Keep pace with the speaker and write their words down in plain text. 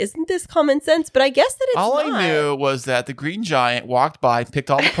isn't this common sense? But I guess that it's all not. I knew was that the green giant walked by,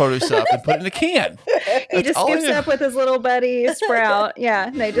 picked all the produce up, and put it in a can. He just scoops up with his little buddy Sprout. Yeah,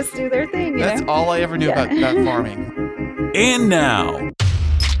 and they just do their thing. That's all I ever knew about farming. And now,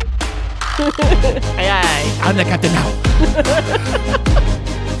 I'm the captain now.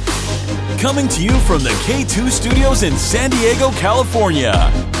 coming to you from the K2 Studios in San Diego,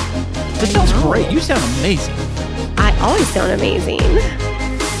 California. This sounds great. You sound amazing. I always sound amazing.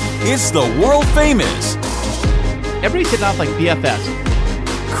 It's the world famous Everybody's hitting off like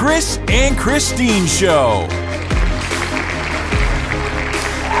BFFs. Chris and Christine Show.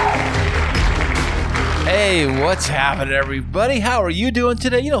 Hey, what's happening, everybody? How are you doing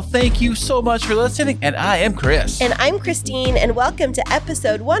today? Thank you so much for listening. And I am Chris. And I'm Christine, and welcome to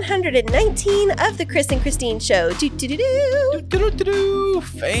episode 119 of the Chris and Christine Show.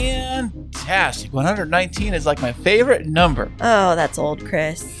 Fantastic. 119 is like my favorite number. Oh, that's old,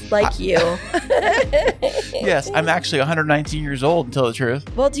 Chris. Like you. Yes, I'm actually 119 years old, to tell the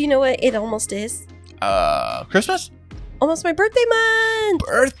truth. Well, do you know what it almost is? Christmas? Almost my birthday month.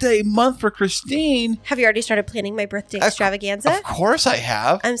 Birthday month for Christine. Have you already started planning my birthday extravaganza? Of course I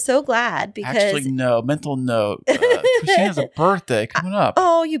have. I'm so glad because... Actually, no. Mental note. Christine has a birthday coming up.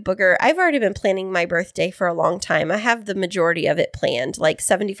 Oh, you booger. I've already been planning my birthday for a long time. I have the majority of it planned, like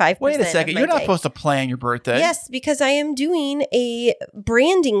 75%. Wait a second. You're not supposed to plan your birthday. Yes, because I am doing a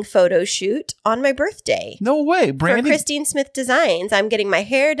branding photo shoot on my birthday. No way. Branding? For Christine Smith Designs. I'm getting my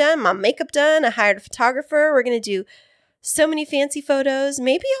hair done, my makeup done. I hired a photographer. We're going to do so many fancy photos.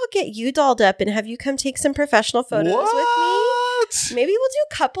 Maybe I'll get you dolled up and have you come take some professional photos with me. Maybe we'll do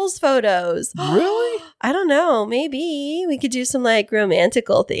couples photos. Really? I don't know. Maybe we could do some like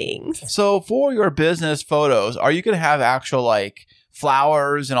romantical things. So for your business photos, are you going to have actual like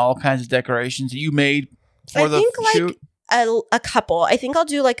flowers and all kinds of decorations that you made for the shoot? A couple. I think I'll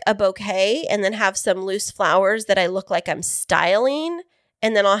do like a bouquet and then have some loose flowers that I look like I'm styling.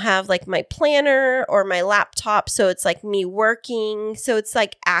 And then I'll have like my planner or my laptop. So it's like me working. So it's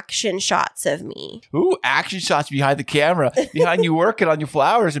like action shots of me. Ooh, action shots behind the camera, behind you working on your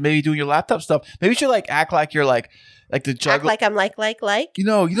flowers and maybe doing your laptop stuff. Maybe you should like act like you're like the juggler. Act like I'm like. You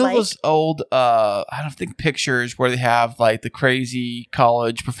know those old, I don't think pictures where they have like the crazy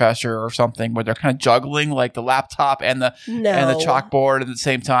college professor or something where they're kind of juggling like the laptop and the chalkboard at the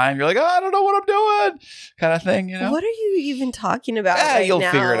same time. You're like, oh, I don't know what I'm doing, kind of thing. What are you even talking about? Right you'll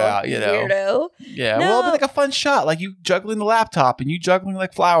now? Figure it out. Weirdo. Yeah, well, it'll be like a fun shot, like you juggling the laptop and you juggling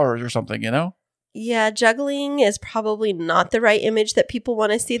like flowers or something. Yeah, juggling is probably not the right image that people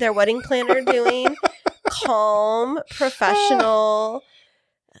want to see their wedding planner doing. Calm, professional.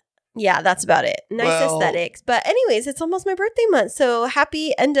 Yeah, that's about it. Nice aesthetics. But anyways, it's almost my birthday month. So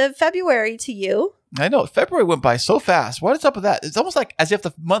happy end of February to you. I know. February went by so fast. What is up with that? It's almost like as if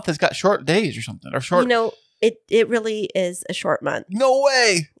the month has got short days or something. Or short. It really is a short month. No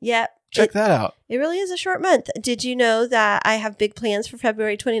way. Yeah. Check that out. It really is a short month. Did you know that I have big plans for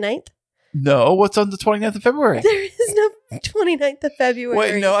February 29th? No, what's on the 29th of February? There is no 29th of February.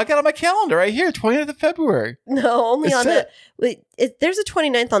 Wait, no, I got it on my calendar right here, 29th of February. No, only on there's a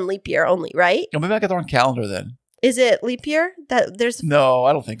 29th on leap year only, right? Oh, maybe I got the wrong calendar then. Is it leap year? No,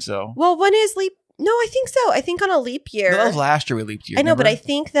 I don't think so. Well, when is leap? No, I think so. I think on a leap year. No, that was last year we leaped year. I know, remember? But I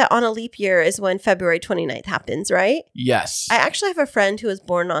think that on a leap year is when February 29th happens, right? Yes. I actually have a friend who was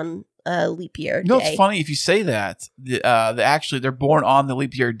born on a leap year day. It's funny if you say that. They're born on the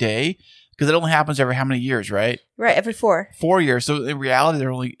leap year day. Because it only happens every how many years, right? Right, every 4. 4 years. So in reality,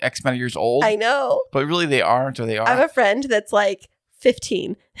 they're only X amount of years old. I know. But really, they aren't or they are. I have a friend that's like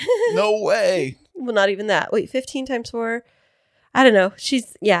 15. No way. Well, not even that. Wait, 15 times 4? I don't know.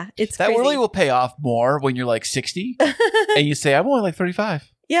 It's that crazy. That really will pay off more when you're like 60 and you say, I'm only like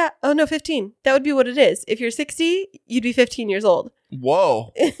 35. Yeah. Oh, no, 15. That would be what it is. If you're 60, you'd be 15 years old.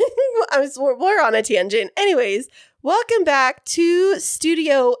 Whoa. We're on a tangent. Anyways, welcome back to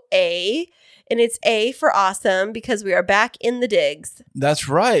Studio A. And it's A for awesome because we are back in the digs. That's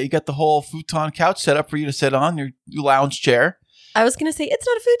right. You got the whole futon couch set up for you to sit on, your lounge chair. I was going to say it's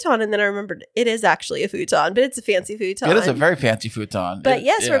not a futon, and then I remembered it is actually a futon, but it's a fancy futon. It is a very fancy futon. But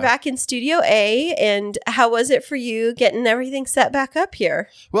we're back in Studio A, and how was it for you getting everything set back up here?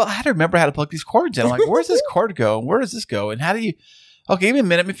 Well, I had to remember how to plug these cords in. I'm like, where's this cord go? Where does this go? And how do you... Okay, give me a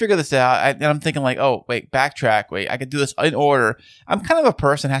minute. Let me figure this out. And I'm thinking like, oh, wait, backtrack. Wait, I could do this in order. I'm kind of a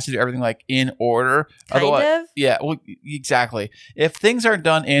person that has to do everything like in order. Kind of? Yeah, well, exactly. If things aren't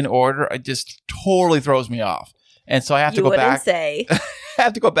done in order, it just totally throws me off. And so I have to go back. Say. I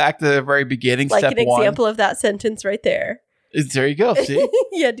have to go back to the very beginning, like step an one. Example of that sentence right there. There you go. See?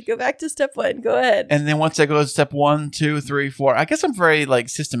 You had to go back to step 1. Go ahead. And then once I go to step 1, 2, 3, 4, I guess I'm very like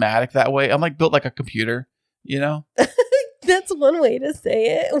systematic that way. I'm like built like a computer, you know? That's one way to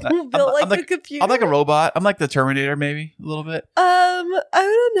say it. Built like a computer. I'm like a robot. I'm like the Terminator, maybe a little bit. I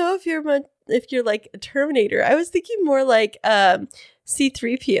don't know if you're like a Terminator. I was thinking more like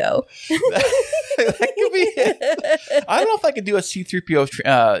C-3PO. That could be it. I don't know if I can do a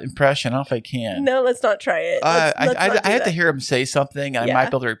C-3PO impression. I don't know if I can. No, let's not try it. I have to hear him say something, and I might be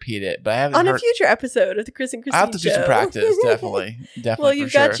able to repeat it, but I haven't. On a future episode of the Chris and Christine I have to do some practice, definitely. Well,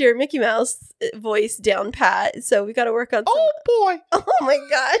 you've got your Mickey Mouse voice down pat, so we got to work on. Oh boy! Oh my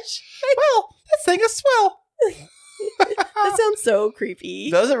gosh! Well, that thing is swell. That sounds so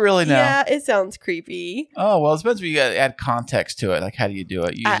creepy. Does it really now? Yeah, it sounds creepy. Oh, well, it depends if you add context to it. Like, how do you do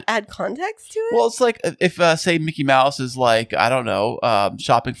it? Add context to it? Well, it's like if, say, Mickey Mouse is like, I don't know,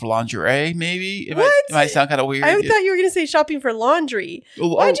 shopping for lingerie, maybe? It might sound kind of weird. I thought you were going to say shopping for laundry.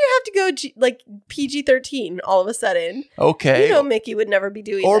 Why'd you have to go PG-13 all of a sudden? Okay. You know Mickey would never be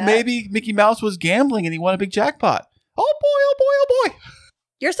doing that. Or maybe Mickey Mouse was gambling and he won a big jackpot. Oh, boy, oh, boy, oh, boy.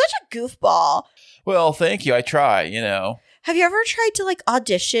 You're such a goofball. Well, thank you. I try, you know. Have you ever tried to like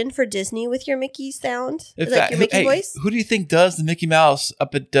audition for Disney with your Mickey sound? Your Mickey voice? Who do you think does the Mickey Mouse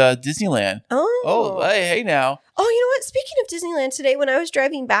up at Disneyland? Oh, hey now. Oh, you know what? Speaking of Disneyland, today when I was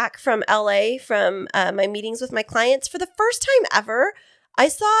driving back from LA from my meetings with my clients, for the first time ever, I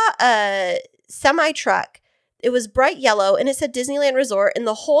saw a semi truck. It was bright yellow and it said Disneyland Resort, and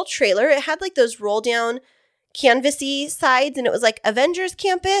the whole trailer, it had like those roll down canvasy sides, and it was like Avengers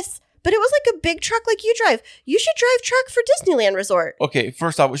Campus. But it was like a big truck like you drive. You should drive truck for Disneyland Resort. Okay,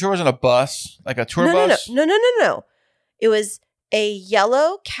 first off, sure wasn't a bus, like a tour bus? No. It was a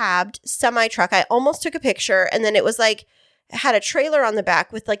yellow cabbed semi-truck. I almost took a picture, and then it was like, it had a trailer on the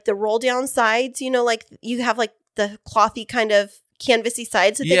back with like the roll down sides, you know, like you have like the clothy kind of canvasy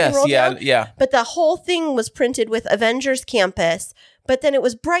sides that they can roll down. Yeah. But the whole thing was printed with Avengers Campus, but then it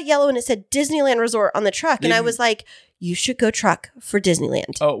was bright yellow and it said Disneyland Resort on the truck. And I was like, you should go truck for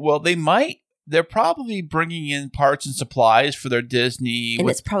Disneyland. Oh, well, they might. They're probably bringing in parts and supplies for their Disney. And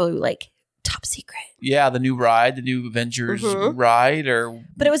it's probably like top secret. Yeah, the new ride, the new Avengers ride.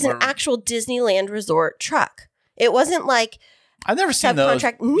 But it was an actual Disneyland Resort truck. It wasn't like I've never seen those.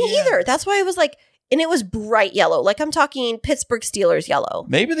 Me either. That's why I was like, and it was bright yellow. Like I'm talking Pittsburgh Steelers yellow.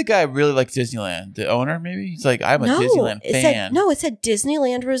 Maybe the guy really likes Disneyland. The owner, maybe? He's like, I'm a Disneyland fan. It said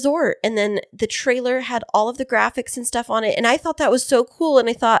Disneyland Resort. And then the trailer had all of the graphics and stuff on it. And I thought that was so cool. And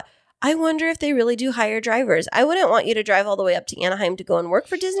I thought, I wonder if they really do hire drivers. I wouldn't want you to drive all the way up to Anaheim to go and work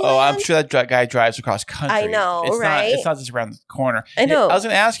for Disneyland. Oh, I'm sure that guy drives across country. I know, right? It's not just around the corner. I know. I was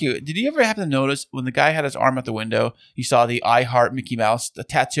going to ask you, did you ever happen to notice when the guy had his arm out the window, you saw the I Heart Mickey Mouse, the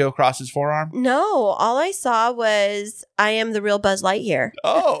tattoo across his forearm? No, all I saw was I am the real Buzz Lightyear.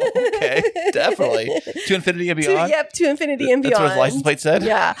 Oh, okay. Definitely. To infinity and beyond? To infinity and beyond. That's what his license plate said?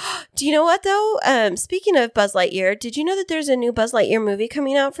 Yeah. Do you know what, though? Speaking of Buzz Lightyear, did you know that there's a new Buzz Lightyear movie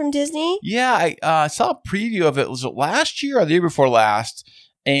coming out from Disney? Yeah, I saw a preview of it. Was it last year or the year before last?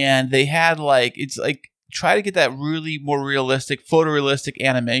 And they had it's try to get that really more realistic, photorealistic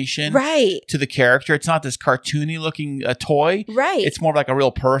animation to the character. It's not this cartoony looking toy. Right. It's more like a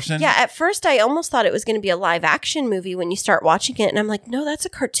real person. Yeah, at first I almost thought it was going to be a live action movie when you start watching it. And I'm like, no, that's a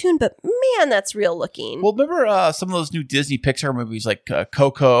cartoon, but man, that's real looking. Well, remember some of those new Disney Pixar movies like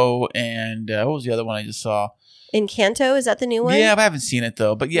Coco and what was the other one I just saw? Encanto, is that the new one? Yeah, but I haven't seen it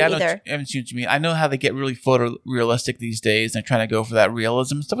though. But yeah, I haven't seen what you mean. I know how they get really photorealistic these days. They're trying to go for that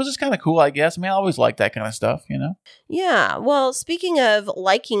realism stuff, which is kind of cool, I guess. I mean, I always like that kind of stuff, you know? Yeah. Well, speaking of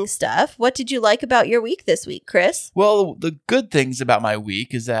liking stuff, what did you like about your week this week, Chris? Well, the good things about my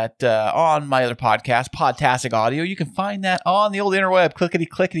week is that on my other podcast, Podtastic Audio, you can find that on the old interweb, click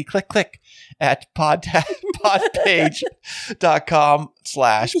at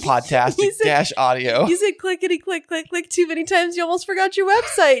podpage.com/podtastic-audio. You said click too many times. You almost forgot your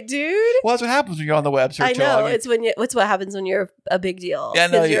website, dude. Well, that's what happens when you're on the web search. I know. It's what happens when you're a big deal. Yeah,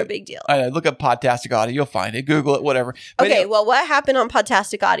 no, you're a big deal. I know. Look up Podtastic Audio. You'll find it. Google it, whatever. But okay, well, what happened on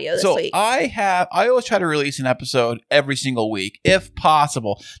Podtastic Audio this week? I always try to release an episode every single week, if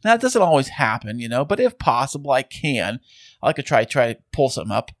possible. Now, it doesn't always happen, you know, but if possible, I can. I like to try to pull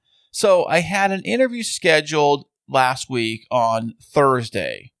something up. So I had an interview scheduled last week on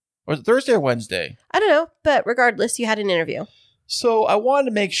Thursday. Was it Thursday or Wednesday? I don't know, but regardless, you had an interview. So I wanted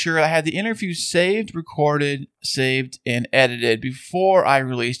to make sure I had the interview saved, recorded, saved, and edited before I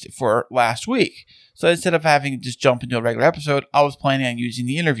released it for last week. So instead of having to just jump into a regular episode, I was planning on using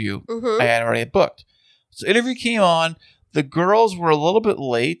the interview I had already booked. So the interview came on. The girls were a little bit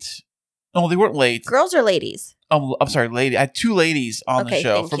late. No, they weren't late. Girls or ladies? I'm sorry, lady. I had two ladies on the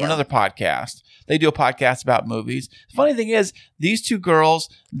show from another podcast. They do a podcast about movies. The funny thing is, these two girls,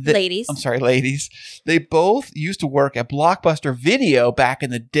 ladies. They both used to work at Blockbuster Video back in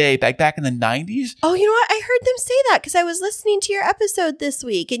the day, back in the 90s. Oh, you know what? I heard them say that because I was listening to your episode this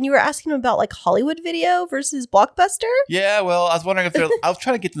week, and you were asking them about like Hollywood Video versus Blockbuster. Yeah, well, I was wondering if I was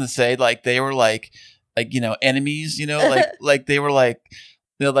trying to get them to say like they were like enemies, like they were like.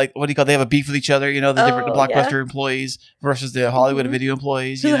 Like, what do you call it? They have a beef with each other, the different Blockbuster employees versus the Hollywood Video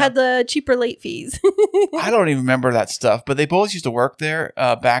employees. Who had the cheaper late fees. I don't even remember that stuff, but they both used to work there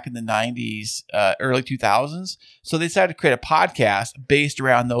back in the 90s, early 2000s. So they decided to create a podcast based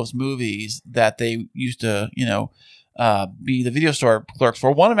around those movies that they used to, be the video store clerks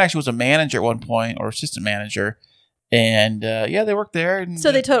for. One of them actually was a manager at one point, or assistant manager. And they work there. And,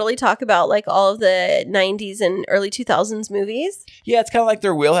 so they totally talk about like all of the 90s and early 2000s movies? Yeah, it's kind of like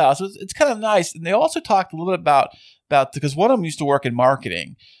their wheelhouse. It's kind of nice. And they also talked a little bit about because one of them used to work in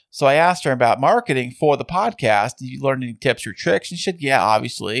marketing. So I asked her about marketing for the podcast. Did you learn any tips or tricks? And she said, yeah,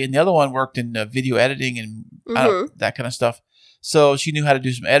 obviously. And the other one worked in video editing and that kind of stuff. So she knew how to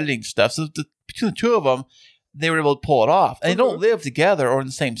do some editing stuff. So between the two of them, they were able to pull it off. And they don't live together or in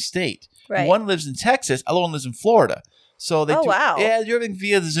the same state. Right. One lives in Texas, other one lives in Florida. So they wow. Yeah, you're everything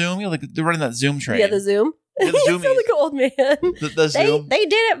via the Zoom. Like they're running that Zoom train. Via the Zoom? Yeah, the Zoom. You sound like an old man. The Zoom. They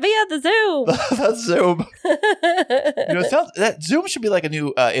did it via the Zoom. That's Zoom. That Zoom should be like a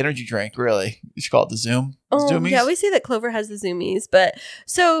new energy drink, really. You should call it the Zoom. Zoomies. Yeah, we say that Clover has the Zoomies. But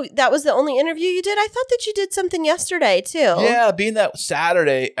so that was the only interview you did? I thought that you did something yesterday, too. Yeah, being that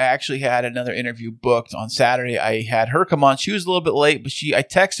Saturday, I actually had another interview booked on Saturday. I had her come on. She was a little bit late, but I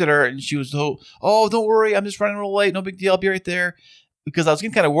texted her and she was, oh, don't worry. I'm just running a little late. No big deal. I'll be right there. Because I was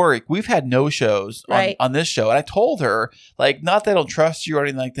getting kind of worried. We've had no shows on this show. And I told her, like, not that I don't trust you or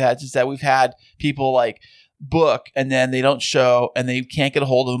anything like that. Just that we've had people, like, book and then they don't show and they can't get a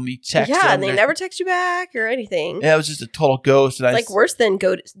hold of them. You text them. Yeah, and they never text you back or anything. Yeah, it was just a total ghost. And it's worse than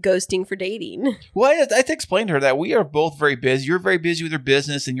ghosting for dating. Well, I had to explain to her that we are both very busy. You're very busy with your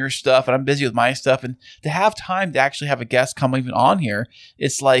business and your stuff, and I'm busy with my stuff. And to have time to actually have a guest come even on here,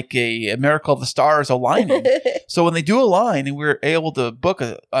 it's like a miracle of the stars aligning. So when they do align and we're able to book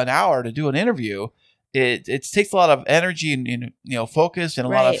an hour to do an interview, it takes a lot of energy and focus and a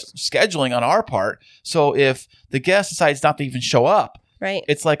lot of scheduling on our part. So if the guest decides not to even show up,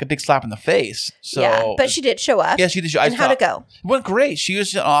 it's like a big slap in the face. So, yeah, but she did show up. Yeah, she did show up. And how'd it go? It went great. She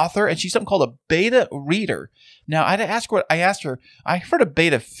was an author, and she's something called a beta reader. Now, I asked her, I heard of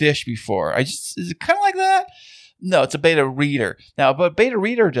beta fish before. Is it kind of like that? No, it's a beta reader. Now, what beta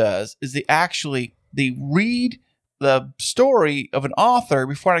reader does is they read the story of an author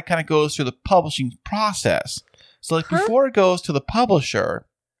before it kind of goes through the publishing process. So like before it goes to the publisher,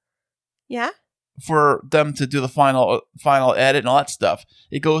 for them to do the final edit and all that stuff,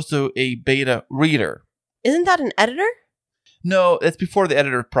 it goes to a beta reader. Isn't that an editor? No, it's before the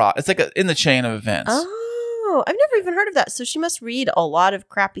editor it's like in the chain of events. Oh, I've never even heard of that. So she must read a lot of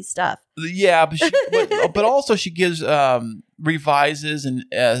crappy stuff. Yeah, but also she gives revises and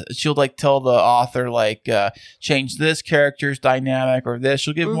she'll like tell the author like change this character's dynamic or this.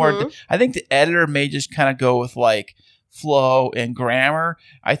 She'll give more. I think the editor may just kind of go with like flow and grammar.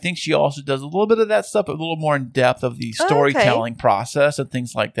 I think she also does a little bit of that stuff, but a little more in depth of the storytelling process and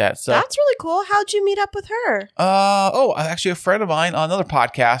things like that. So that's really cool. How'd you meet up with her? Actually, a friend of mine, another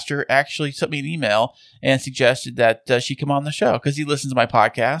podcaster, actually sent me an email and suggested that she come on the show because he listens to my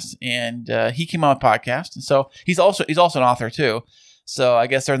podcast, and he came on my podcast, and so he's also an author too. So I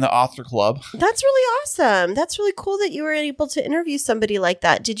guess they're in the author club. That's really awesome. That's really cool that you were able to interview somebody like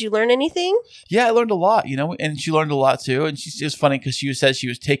that. Did you learn anything? Yeah, I learned a lot, and she learned a lot too. And it was funny because she said she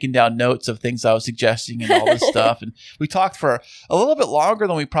was taking down notes of things I was suggesting and all this stuff. And we talked for a little bit longer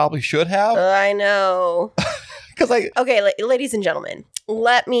than we probably should have. I know. Okay, ladies and gentlemen,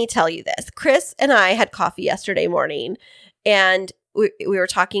 let me tell you this. Chris and I had coffee yesterday morning, and we were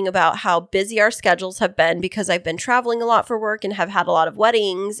talking about how busy our schedules have been because I've been traveling a lot for work and have had a lot of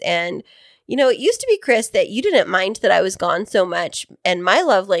weddings. And, it used to be, Chris, that you didn't mind that I was gone so much. And my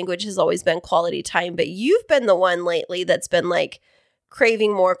love language has always been quality time. But you've been the one lately that's been like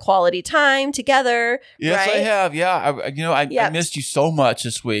craving more quality time together. Yes, right? I have. Yeah. I missed you so much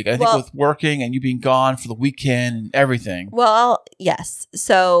this week. I think with working and you being gone for the weekend and everything. Well, yes.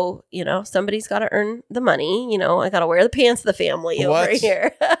 So, somebody's got to earn the money. I got to wear the pants of the family over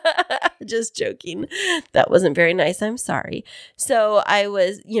here. Just joking. That wasn't very nice. I'm sorry. So I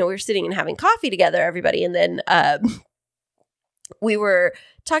was, we were sitting and having coffee together, everybody. And then we were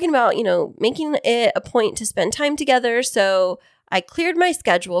talking about, making it a point to spend time together. So I cleared my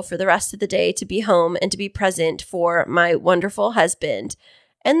schedule for the rest of the day to be home and to be present for my wonderful husband.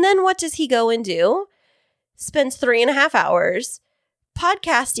 And then what does he go and do? Spends 3.5 hours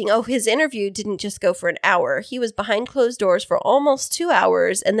podcasting. Oh, his interview didn't just go for an hour. He was behind closed doors for almost 2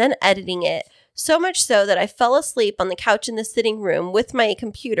 hours and then editing it. So much so that I fell asleep on the couch in the sitting room with my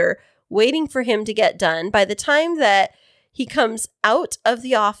computer, waiting for him to get done. By the time that he comes out of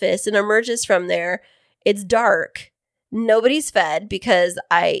the office and emerges from there, it's dark. Nobody's fed because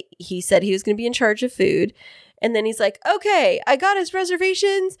he said he was going to be in charge of food. And then he's like, okay, I got his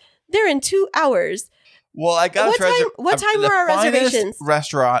reservations. They're in 2 hours. Well, I got what time were our reservations?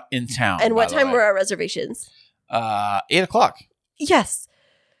 Restaurant in town. And what time were our reservations? 8:00. Yes.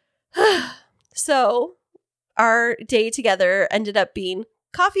 So our day together ended up being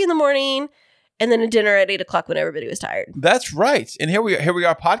coffee in the morning and then a dinner at 8:00 when everybody was tired. That's right. And here we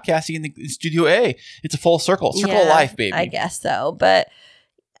are podcasting in Studio A. It's a full circle of life, baby. I guess so. But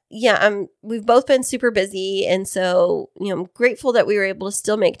yeah, we've both been super busy. And so, I'm grateful that we were able to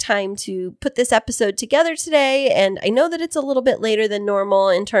still make time to put this episode together today. And I know that it's a little bit later than normal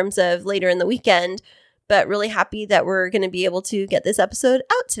in terms of later in the weekend, but really happy that we're going to be able to get this episode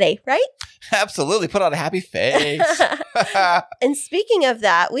out today, right? Absolutely. Put on a happy face. And speaking of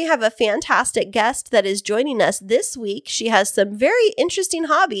that, we have a fantastic guest that is joining us this week. She has some very interesting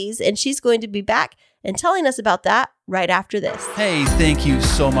hobbies, and she's going to be back and telling us about that right after this. Hey, thank you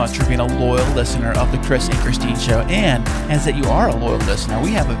so much for being a loyal listener of the Chris and Christine Show. And as that you are a loyal listener, we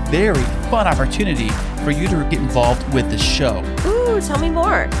have a very fun opportunity for you to get involved with the show. Ooh, tell me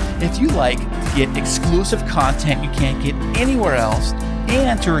more. If you like to get exclusive content you can't get anywhere else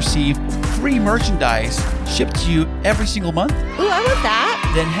and to receive free merchandise shipped to you every single month. Ooh, I want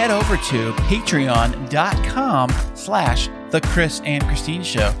that. Then head over to patreon.com/The Chris and Christine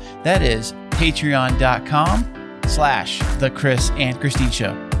Show. That is patreon.com/The Chris and Christine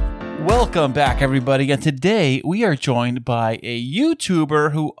Show. Welcome back, everybody. And today we are joined by a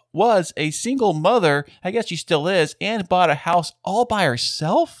YouTuber who was a single mother, I guess she still is, and bought a house all by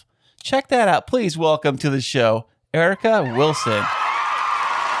herself. Check that out. Please welcome to the show, Erica Wilson.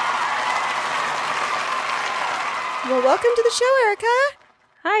 Well, welcome to the show, Erica.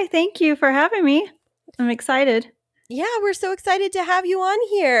 Hi, thank you for having me. I'm excited. Yeah, we're so excited to have you on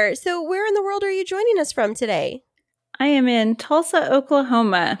here. So where in the world are you joining us from today? I am in Tulsa,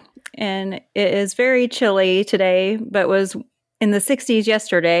 Oklahoma, and it is very chilly today, but was in the 60s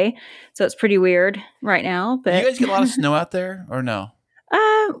yesterday, so it's pretty weird right now. But you guys get a lot of snow out there, or no?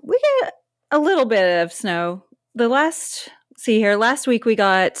 We get a little bit of snow. Last week we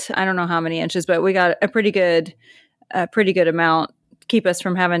got, I don't know how many inches, but we got a pretty good amount to keep us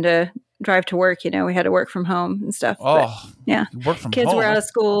from having to drive to work. We had to work from home and stuff. Oh, but, yeah. Work from Kids home. were out of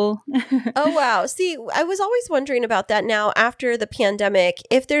school. Oh, wow. See, I was always wondering about that now after the pandemic,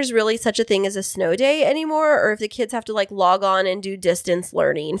 if there's really such a thing as a snow day anymore, or if the kids have to log on and do distance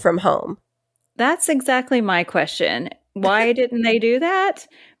learning from home. That's exactly my question. Why didn't they do that?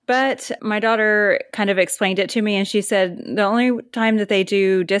 But my daughter kind of explained it to me, and she said the only time that they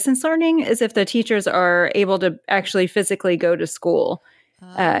do distance learning is if the teachers are able to actually physically go to school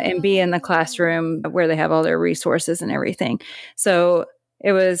and be in the classroom where they have all their resources and everything. So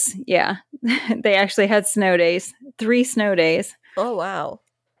it was, they actually had snow days, 3 snow days. Oh, wow.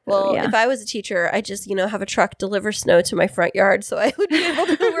 Well, if I was a teacher, I just, have a truck deliver snow to my front yard so I would be able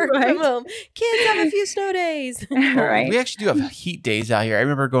to work from home. Kids have a few snow days. Right. We actually do have heat days out here. I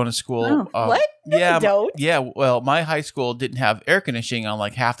remember going to school. What? No, yeah, you don't. Yeah. Well, my high school didn't have air conditioning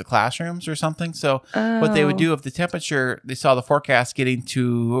on half the classrooms or something. So what they would do, if the temperature, they saw the forecast getting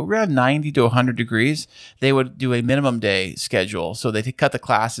to around 90 to 100 degrees, they would do a minimum day schedule. So they cut the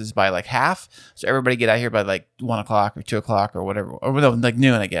classes by half. So everybody get out here by 1 o'clock or 2 o'clock or whatever. Or no,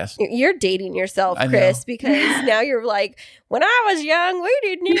 noon, I guess. You're dating yourself, Chris, because now you're when I was young, we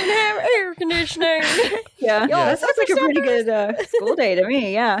didn't even have air conditioning. Yeah. That sounds like a pretty good school day to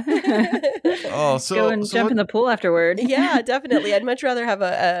me. Yeah. Oh, so go and jump in the pool afterward. Yeah, definitely. I'd much rather have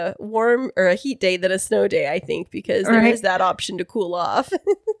a warm or a heat day than a snow day, I think, because there is that option to cool off.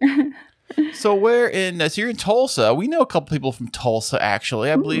 So you're in Tulsa. We know a couple people from Tulsa,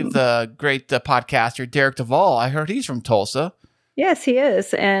 actually. I believe the great podcaster Derek Duvall, I heard he's from Tulsa. Yes, he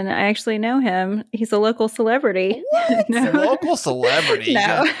is. And I actually know him. He's a local celebrity. What? No. A local celebrity?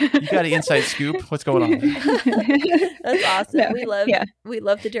 No. You got an inside scoop? What's going on? That's awesome. No. We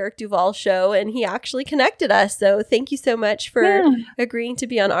love the Derek Duvall show, and he actually connected us. So thank you so much for agreeing to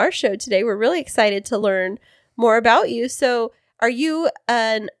be on our show today. We're really excited to learn more about you. So are you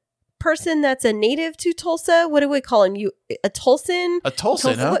an person that's a native to Tulsa? What do we call him? You a Tulsan? A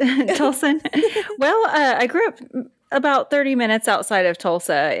Tulsan, huh? Tulsan. Well, I grew up about 30 minutes outside of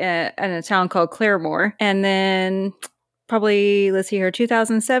Tulsa in a town called Claremore. And then probably, let's see here,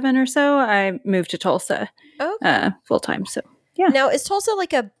 2007 or so, I moved to Tulsa full time. So, yeah. Now, is Tulsa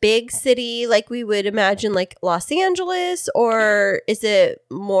like a big city like we would imagine like Los Angeles, or is it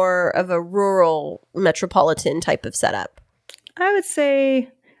more of a rural metropolitan type of setup? I would say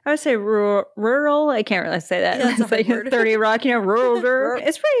rural. I can't really say that. Yeah, it's like 30 Rock, rural.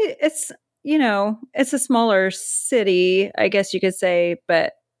 It's a smaller city, I guess you could say,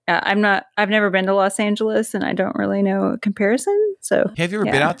 but I've never been to Los Angeles and I don't really know a comparison. So have you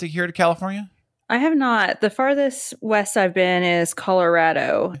ever been out to here to California? I have not. The farthest west I've been is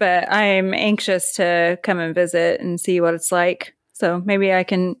Colorado, but I'm anxious to come and visit and see what it's like. So maybe I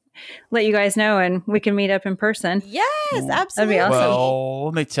can let you guys know and we can meet up in person. Yes, absolutely. That'd be awesome. Well,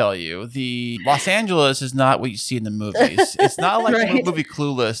 let me tell you, the Los Angeles is not what you see in the movies. It's not like the movie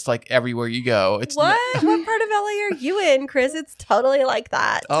Clueless, like everywhere you go. It's what part of LA are you in, Chris? It's totally like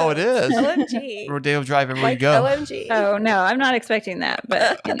that. Oh, it is. OMG. Rodeo Drive everywhere Like you go. OMG. Oh, no, I'm not expecting that,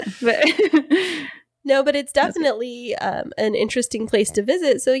 but No, but it's definitely an interesting place to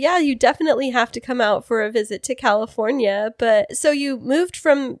visit. So yeah, you definitely have to come out for a visit to California. But so you moved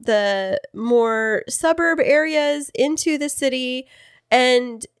from the more suburb areas into the city.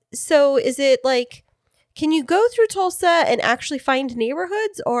 And so is it like, can you go through Tulsa and actually find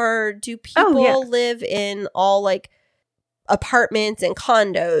neighborhoods, or do people live in all like apartments and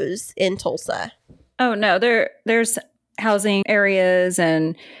condos in Tulsa? Oh, no, there's housing areas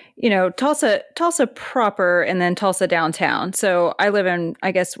and Tulsa proper and then Tulsa downtown. So I live in,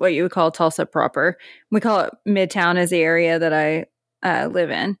 I guess, what you would call Tulsa proper. We call it Midtown is the area that I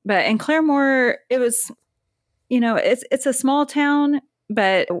live in. But in Claremore, it was, it's a small town,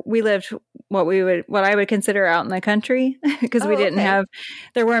 but we lived what I would consider out in the country because we didn't have,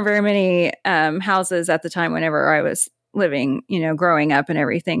 there weren't very many houses at the time whenever I was living, growing up and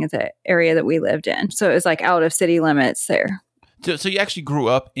everything in the area that we lived in. So it was like out of city limits there. So you actually grew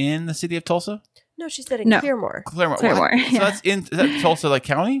up in the city of Tulsa? No, she said in Claremore. Claremore. Yeah. So is that Tulsa like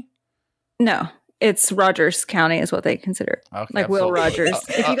county? No, it's Rogers County is what they consider. Okay, like Will Rogers.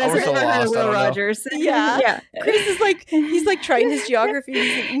 If you guys have ever heard of Will Rogers. Yeah. Chris is like, he's like trying his geography.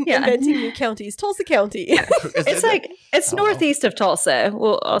 He's inventing new counties. Tulsa County. It's northeast of Tulsa.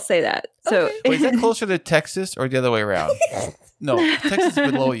 I'll say that. So Wait, is that closer to Texas or the other way around? No, Texas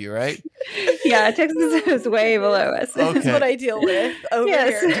is below you, right? Yeah, Texas is way below us. This is what I deal with over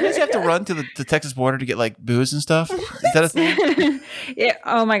here. Do you guys have to run to the Texas border to get like booze and stuff? Is that a thing? Yeah.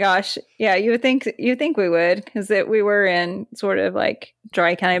 Oh my gosh. Yeah, you would think we would, because we were in sort of like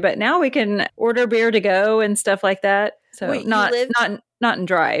dry county, but now we can order beer to go and stuff like that. So wait, not in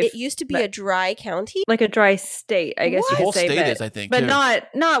drive. It used to be a dry county, like a dry state, I guess you could say. The whole state is, I think, but too.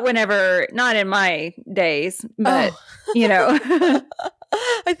 not in my days. But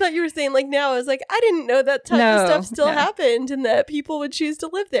I thought you were saying like now. I was like, I didn't know that type of stuff still happened, and that people would choose to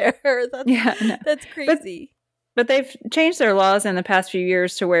live there. That's crazy. But they've changed their laws in the past few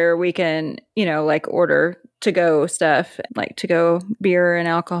years to where we can, like order to go stuff, like to go beer and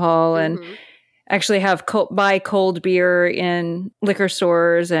alcohol and. Actually have buy cold beer in liquor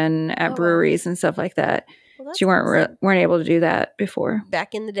stores and at breweries and stuff like that. Well, you weren't able to do that before.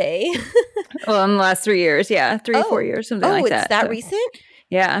 Back in the day. Well, in the last 3 years. Yeah. 4 years, something like that. Oh, it's that recent?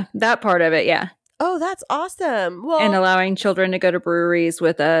 Yeah. That part of it. Yeah. Oh, that's awesome. Well, and allowing children to go to breweries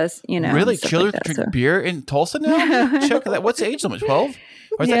with us, Really? Children like drink beer in Tulsa now? Check that. What's the age limit? 12?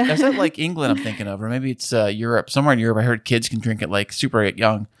 Or is that like England I'm thinking of? Or maybe it's Europe. Somewhere in Europe, I heard kids can drink it like super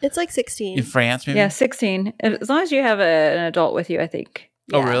young. It's like 16. In France, maybe? Yeah, 16. As long as you have an adult with you, I think.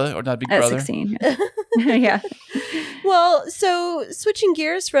 Oh, really? Or not a big brother? At 16. Yeah. Well, so switching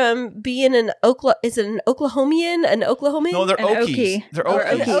gears from being is it an Oklahomian? No, they're Okies. They're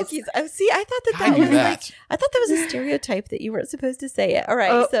Okies. Oh, see, I thought that was like, I thought that was a stereotype that you weren't supposed to say it. All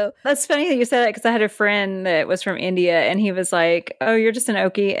right, so that's funny that you said that, because I had a friend that was from India, and he was like, "Oh, you're just an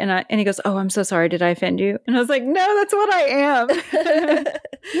Okie," and he goes, "Oh, I'm so sorry. Did I offend you?" And I was like, "No, that's what I am."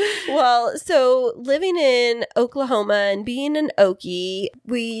 Well, so living in Oklahoma and being an Okie,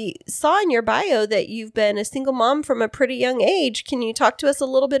 we saw in your bio that you've been a single mom from a pretty young age. Can you talk to us a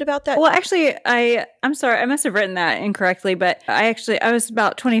little bit about that? Well, actually, I'm sorry. I must have written that incorrectly, but I was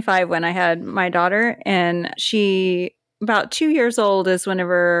about 25 when I had my daughter, and she, about 2 years old is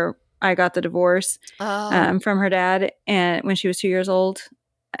whenever I got the divorce from her dad, and when she was 2 years old.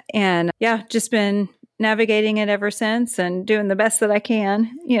 And yeah, just been navigating it ever since and doing the best that I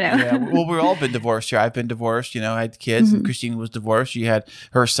can, Yeah. Well, we've all been divorced here. I've been divorced, I had kids and Christine was divorced. She had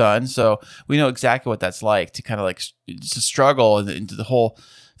her son. So we know exactly what that's like to kind of like to struggle into the whole,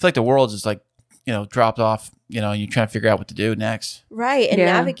 I feel like the world is like, dropped off, and you're trying to figure out what to do next. Right. And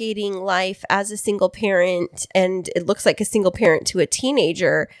navigating life as a single parent, and it looks like a single parent to a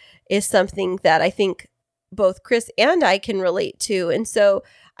teenager, is something that I think both Chris and I can relate to. And so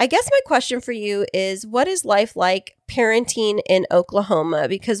I guess my question for you is, what is life like parenting in Oklahoma?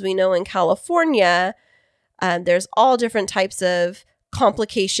 Because we know in California, there's all different types of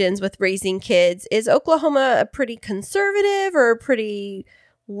complications with raising kids. Is Oklahoma a pretty conservative or a pretty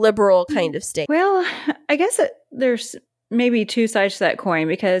liberal kind of state? Well, I guess there's maybe two sides to that coin,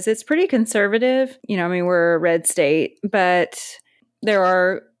 because it's pretty conservative. We're a red state, but there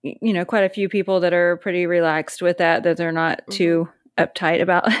are, quite a few people that are pretty relaxed with that they're not too uptight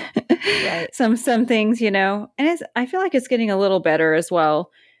about some things, and I feel like it's getting a little better as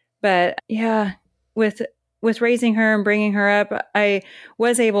well. But yeah, with raising her and bringing her up, I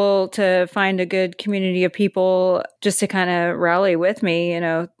was able to find a good community of people just to kind of rally with me,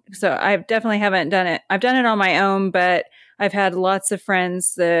 So I definitely haven't done it. I've done it on my own, but I've had lots of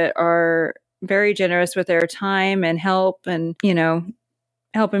friends that are very generous with their time and help and,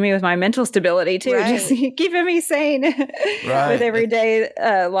 helping me with my mental stability too, just keeping me sane with everyday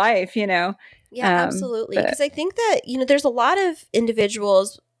life, Yeah, absolutely. Because I think that, there's a lot of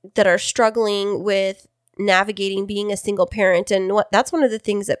individuals that are struggling with navigating being a single parent. And that's one of the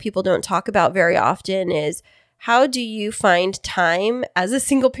things that people don't talk about very often is, how do you find time as a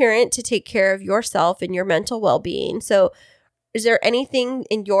single parent to take care of yourself and your mental well-being? So is there anything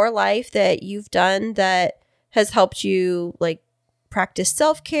in your life that you've done that has helped you like practice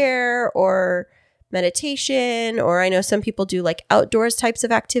self-care or meditation? Or I know some people do like outdoors types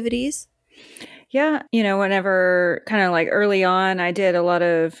of activities. Yeah. Whenever kind of like early on, I did a lot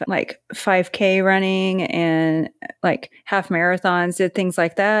of like 5K running and like half marathons, did things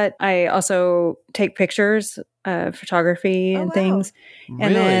like that. I also take pictures, photography and things. Really?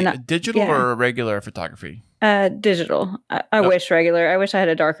 And then digital or regular photography? Digital. I wish regular. I wish I had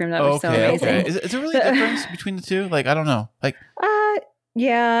a darkroom. That was so amazing. Okay. Is there really a difference between the two? Like, I don't know. Like,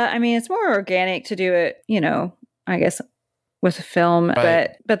 yeah. It's more organic to do it, I guess, with a film,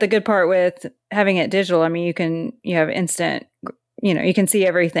 but the good part with having it digital, you have instant, you can see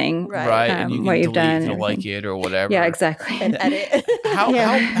everything, and you can what you've done, if you like it or whatever. Yeah, exactly. And edit.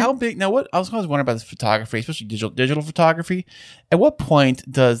 How big? Now, what I was always wondering about this photography, especially digital photography. At what point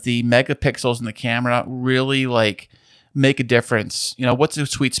does the megapixels in the camera really like make a difference? What's the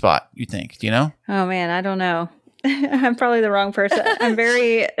sweet spot? You think? Do you know? Oh man, I don't know. I'm probably the wrong person. I'm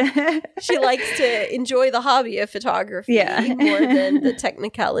very... She likes to enjoy the hobby of photography more than the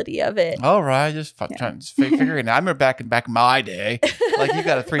technicality of it. All right. Just trying to figure it out. I remember back in my day, like you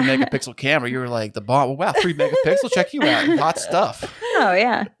got a 3 megapixel camera. You were like the bomb. Wow, 3 megapixel. Check you out. Hot stuff. Oh,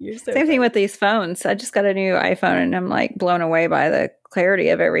 yeah. You're so Same thing with these phones. I just got a new iPhone and I'm like blown away by the clarity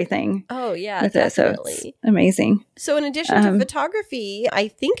of everything. Oh, yeah, definitely. So it's amazing. So in addition to photography, I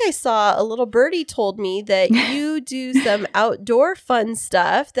think I saw a little birdie told me that you do some outdoor fun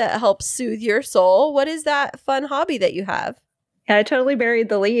stuff that helps soothe your soul. What is that fun hobby that you have? Yeah, I totally buried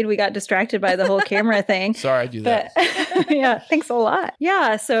the lead. We got distracted by the whole camera thing. Sorry, I do that. Yeah, thanks a lot.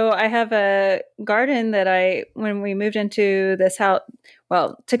 Yeah, so I have a garden that when we moved into this house,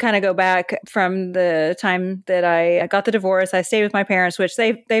 well, to kind of go back from the time that I got the divorce, I stayed with my parents, which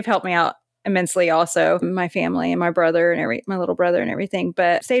they've helped me out immensely also, my family and my brother and my little brother and everything,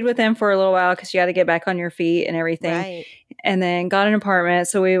 but stayed with them for a little while because you got to get back on your feet and everything. Right. And then got an apartment.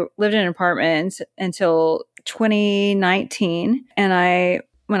 So we lived in an apartment until 2019. And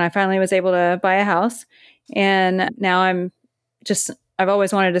when I finally was able to buy a house, and now I've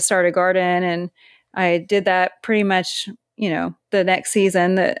always wanted to start a garden, and I did that pretty much, the next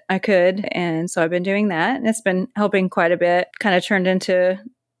season that I could. And so I've been doing that, and it's been helping quite a bit, kind of turned into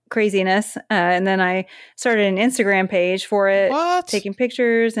craziness. And then I started an Instagram page for it, taking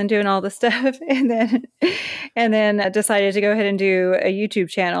pictures and doing all the stuff. And then I decided to go ahead and do a YouTube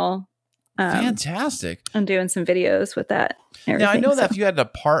channel. Fantastic. I'm doing some videos with that. Now, I know that if you had an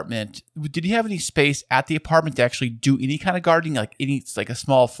apartment, did you have any space at the apartment to actually do any kind of gardening, like a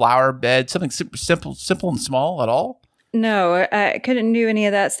small flower bed, something super simple and small at all? No, I couldn't do any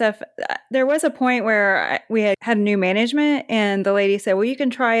of that stuff. There was a point where we had new management, and the lady said, well, you can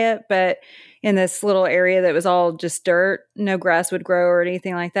try it, but in this little area that was all just dirt, no grass would grow or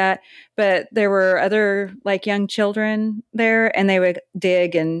anything like that. But there were other like young children there, and they would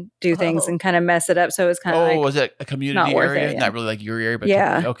dig and do things and kind of mess it up. So it was kind of like, was it a community area? Not really like your area, but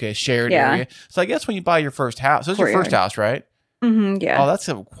okay, shared area. So I guess when you buy your first house, this is your first house, right? Mm-hmm, yeah. Oh, that's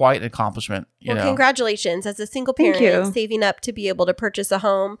quite an accomplishment. You know. Congratulations. As a single parent saving up to be able to purchase a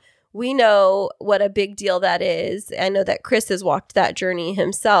home, we know what a big deal that is. I know that Chris has walked that journey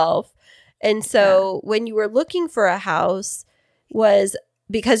himself. And so when you were looking for a house, was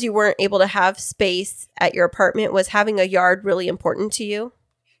because you weren't able to have space at your apartment, was having a yard really important to you?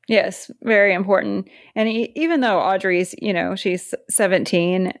 Yes, very important. And even though Audrey's, she's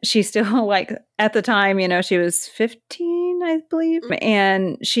 17, she's still like, at the time, she was 15, I believe. Mm-hmm.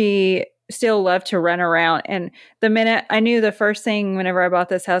 And she still loved to run around. And the minute I knew the first thing whenever I bought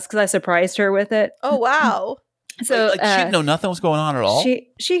this house, because I surprised her with it. Oh, wow. So she didn't know nothing was going on at all?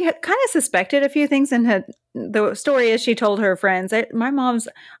 She had kind of suspected a few things, and the story is she told her friends, I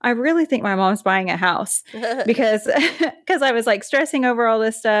really think my mom's buying a house because I was like stressing over all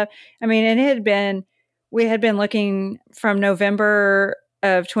this stuff. I mean, and we had been looking from November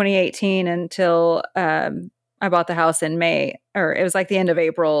of 2018 until I bought the house in May, or it was like the end of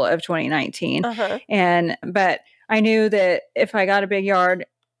April of 2019. But I knew that if I got a big yard,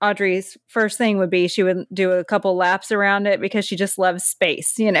 Audrey's first thing would be she would do a couple laps around it because she just loves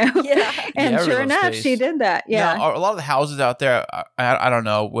space, Yeah. And sure enough, she did that. Yeah. Now, a lot of the houses out there, I don't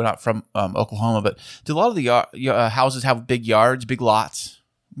know, we're not from Oklahoma, but do a lot of the houses have big yards, big lots,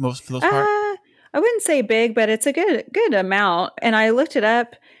 most for those part? I wouldn't say big, but it's a good amount. And I looked it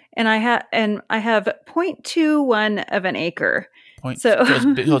up, and I have 0.21 of an acre. So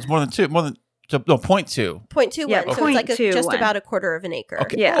it's more than 0.2. 0.21. Yeah, so it's like just about a quarter of an acre.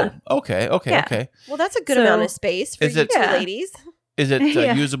 Okay. Yeah. Oh, okay. Well, that's a good amount of space for you two ladies. Is it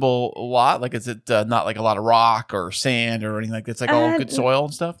a usable lot? Like, is it not like a lot of rock or sand or anything like that? It's like all good soil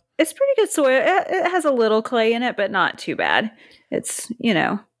and stuff? It's pretty good soil. It has a little clay in it, but not too bad. It's,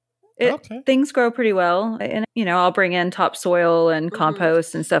 things grow pretty well. And, I'll bring in topsoil and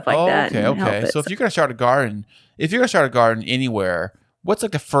compost and stuff like that. Okay. So if you're going to start a garden, anywhere, what's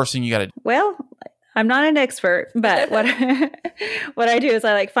like the first thing you got to do? Well, I'm not an expert, but what I do is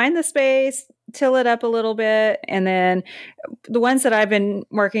I find the space, till it up a little bit. And then the ones that I've been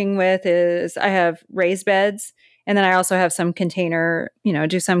working with is I have raised beds. And then I also have some container,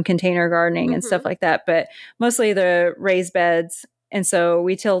 do some container gardening and stuff like that. But mostly the raised beds. And so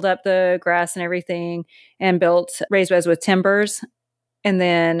we tilled up the grass and everything and built raised beds with timbers, and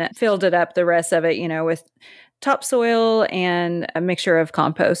then filled it up the rest of it, with topsoil and a mixture of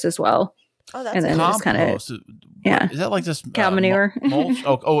compost as well. Oh, that's and then compost. Just kind of, is that like just cow manure? Mulch?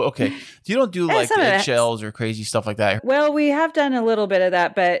 Oh, okay. So you don't do like eggshells or crazy stuff like that? Well, we have done a little bit of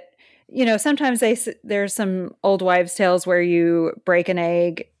that, but sometimes there's some old wives' tales where you break an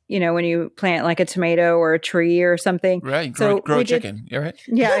egg, when you plant like a tomato or a tree or something. Right, you grow a chicken. Yeah, right?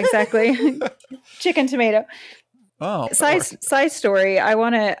 Yeah, exactly. Chicken tomato. Oh, side story.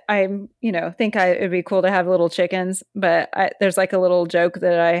 Think it'd be cool to have little chickens, but there's like a little joke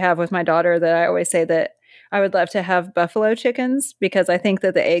that I have with my daughter that I always say that I would love to have buffalo chickens because I think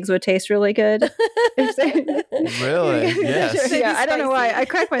that the eggs would taste really good. Really? Yes. Yeah, I don't know why. I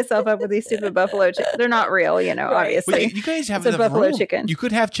crack myself up with these stupid buffalo chickens. They're not real, obviously. Well, you guys have a buffalo room. Chicken. You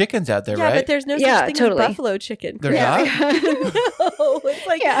could have chickens out there, yeah, right? Yeah, but there's no such thing as buffalo chicken. They're not? No, it's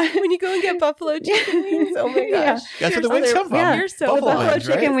like when you go and get buffalo chicken wings, oh my gosh. That's where the wings come from. Yeah. You're so the buffalo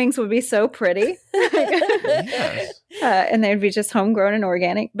chicken wings would be so pretty. Yes. And they'd be just homegrown and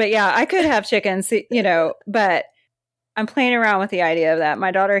organic. But yeah, I could have chickens, but I'm playing around with the idea of that.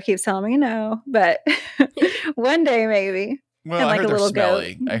 My daughter keeps telling me no, but one day maybe. Well, I heard they're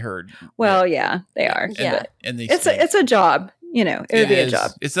smelly. I heard. Well, yeah, they are. Yeah, and it's a job. It would be a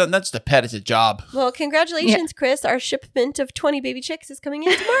job. It's not just a pet; it's a job. Well, congratulations, Chris! Our shipment of 20 baby chicks is coming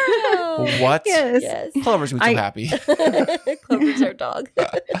in tomorrow. What? Yes. Clover's gonna be so happy. Clover's our dog.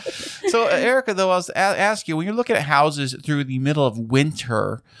 So, Erica, though, I was ask you, when you're looking at houses through the middle of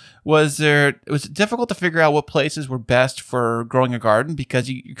winter, was it difficult to figure out what places were best for growing a garden because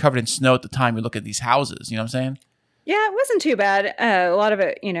you're covered in snow at the time you look at these houses? You know what I'm saying? Yeah, it wasn't too bad. A lot of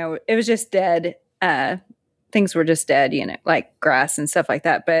it, it was just dead things were just dead, like grass and stuff like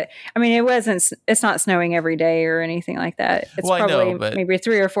that. But I mean, it's not snowing every day or anything like that. It's probably maybe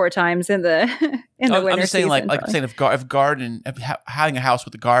 3 or 4 times in the winter I'm just saying, season. like I'm saying, if having a house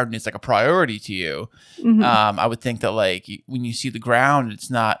with a garden is like a priority to you, I would think that like when you see the ground, it's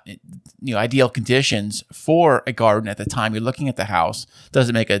not ideal conditions for a garden at the time you're looking at the house.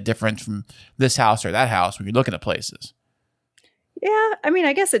 Doesn't make a difference from this house or that house when you're looking at places. Yeah, I mean,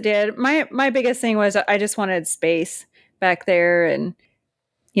 I guess it did. My biggest thing was I just wanted space back there, and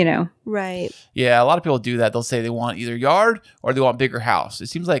Right. Yeah, a lot of people do that. They'll say they want either yard or they want bigger house. It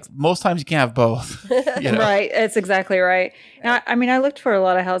seems like most times you can't have both. Right. It's exactly right. And I mean, I looked at a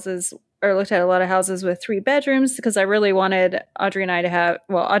lot of houses with 3 bedrooms because I really wanted Audrey and I to have.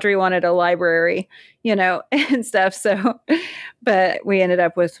 Well, Audrey wanted a library, and stuff. So, but we ended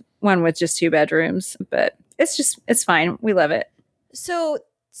up with one with just 2 bedrooms. But it's fine. We love it. So,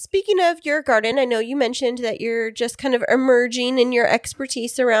 speaking of your garden, I know you mentioned that you're just kind of emerging in your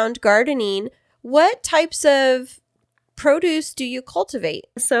expertise around gardening. What types of produce do you cultivate?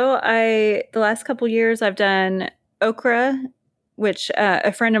 So, the last couple years I've done okra, which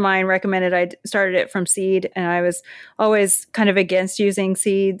a friend of mine recommended. I started it from seed, and I was always kind of against using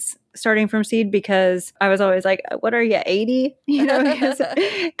seeds starting from seed because I was always like, what are you, 80?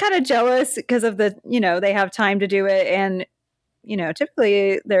 Kind of jealous because of the, they have time to do it. And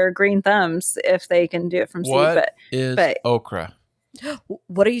typically they're green thumbs if they can do it from seed. What is okra?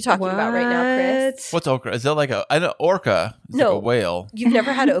 What are you talking about right now, Chris? What's okra? Is that like I know orca is like a whale. You've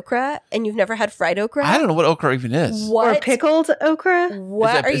never had okra and you've never had fried okra? I don't know what okra even is. What? Or pickled okra?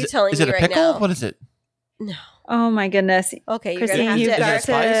 What are you telling me right now? Is it a pickle? What is it? No. Oh my goodness. Okay, you're going to have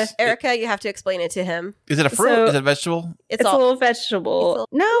to Erica, you have to explain it to him. Is it a fruit? Is it a vegetable? It's a little vegetable.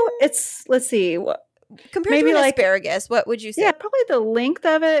 Let's see. Compared to an asparagus, what would you say? Yeah, probably the length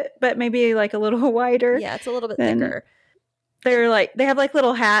of it, but maybe like a little wider. Yeah, it's a little bit thicker. They have like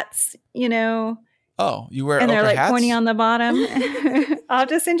little hats, Oh, you wear and okra they're like hats? pointy on the bottom. I'll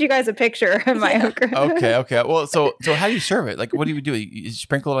just send you guys a picture of my okra. Okay. Well, so how do you serve it? Like, what do you do? You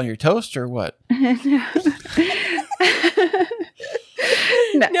sprinkle it on your toast or what?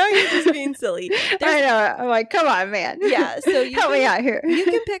 No, you're just being silly. I know. I'm like, come on, man. Yeah. So help me out here. You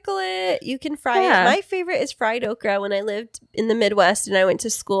can pickle it. You can fry it. My favorite is fried okra. When I lived in the Midwest and I went to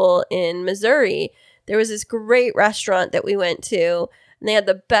school in Missouri, there was this great restaurant that we went to, and they had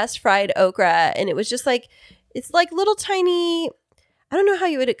the best fried okra. And it was just like, it's like little tiny, I don't know how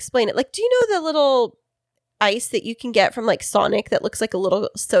you would explain it. Like, do you know the little ice that you can get from like Sonic that looks like a little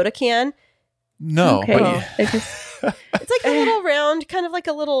soda can? No. Okay. It's like a little round, kind of like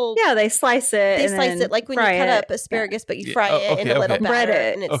a little. Yeah, they slice it. They slice it like when you cut up asparagus, but you fry it in a little batter,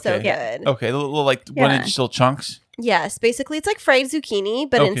 and it's so good. Okay, a little like 1-inch little chunks. Yes, basically it's like fried zucchini,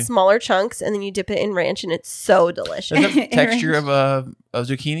 but in smaller chunks, and then you dip it in ranch, and it's so delicious. Does it have the texture of a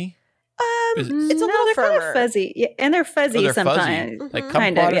zucchini? It's a little firmer. Kind of fuzzy. Yeah, and they're fuzzy sometimes. Fuzzy. Like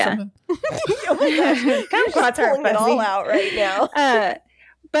kumquat or something? Oh my gosh. Kumquats are pulling it all out right now.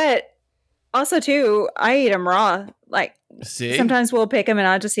 But also, too, I eat them raw. Like, sometimes we'll pick them and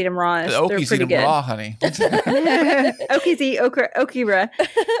I'll just eat them raw. The Okies eat them raw, honey. Okies eat okra.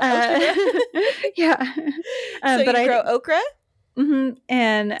 Yeah. So but you grow okra? Mm-hmm.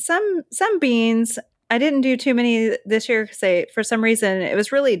 And some beans. I didn't do too many this year because for some reason it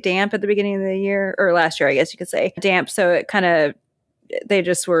was really damp at the beginning of the year, or last year, I guess you could say. Damp, so it kind of, they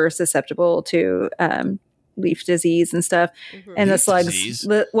just were susceptible to leaf disease and stuff. Mm-hmm. And the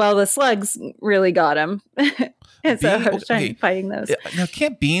slugs really got them. And so I was fighting those. Now,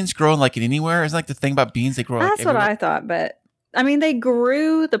 can't beans grow like anywhere? Isn't like the thing about beans, they grow That's everywhere? What I thought, but I mean,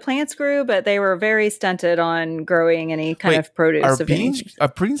 the plants grew, but they were very stunted on growing any kind of produce. Are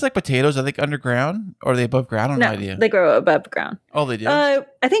beans like potatoes? Are they underground or are they above ground? I have no idea. They grow above ground. Oh, they do? I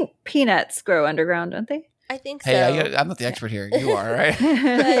think peanuts grow underground, don't they? I think so. Hey, I'm not the expert here. You are, right?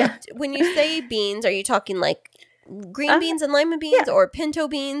 But when you say beans, are you talking like green beans and lima beans, or pinto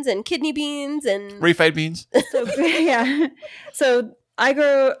beans and kidney beans and refried beans? So I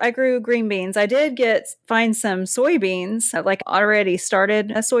grew green beans. I did find some soybeans, like already started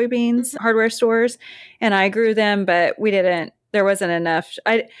soybeans hardware stores, and I grew them, but there wasn't enough.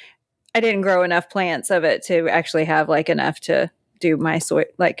 I didn't grow enough plants of it to actually have like enough to do my soy,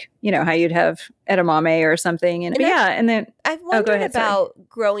 like, how you'd have edamame or something. And then I've wondered about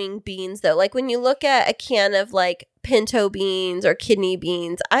growing beans though. Like when you look at a can of like pinto beans or kidney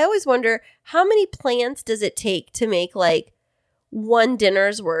beans, I always wonder how many plants does it take to make like one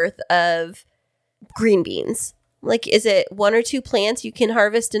dinner's worth of green beans? Like, is it 1 or 2 plants you can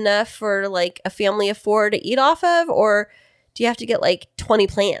harvest enough for like a family of 4 to eat off of? Or do you have to get like 20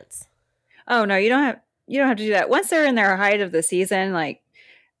 plants? Oh, no, you don't have. you don't have to do that. Once they're in their height of the season, like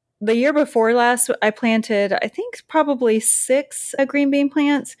the year before last, I planted, I think probably 6 green bean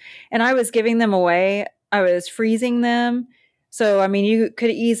plants, and I was giving them away. I was freezing them. So, I mean, you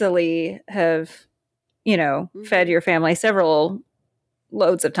could easily have, fed your family several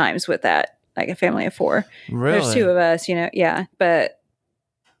loads of times with that, like a family of 4. Really? There's 2 of us, yeah. But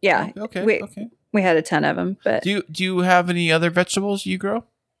yeah, okay. We had a ton of them. But do you have any other vegetables you grow?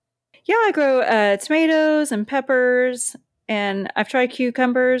 Yeah, I grow tomatoes and peppers, and I've tried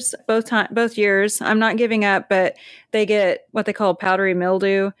cucumbers both years. I'm not giving up, but they get what they call powdery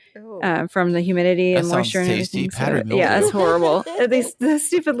mildew from the humidity and moisture and everything. Powdery mildew. Yeah, it's horrible. The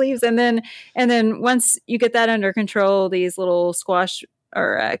stupid leaves, and then once you get that under control, these little squash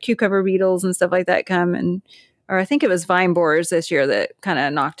or cucumber beetles and stuff like that come or I think it was vine borers this year that kind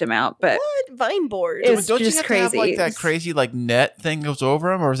of knocked him out. But what? Vine borers? It's Don't just you have crazy. to have like that crazy like net thing goes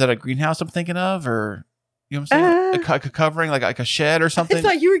over them, or is that a greenhouse I'm thinking of, or you know what I'm saying? A covering like a shed or something. I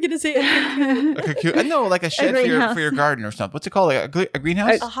thought you were gonna say no, like a shed for your garden or something. What's it called? Like a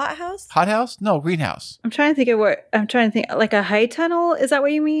greenhouse? A hothouse? Hothouse? No, greenhouse. I'm trying to think like a high tunnel. Is that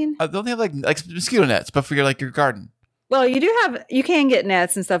what you mean? Don't they have like mosquito nets, but for your garden? Well, you can get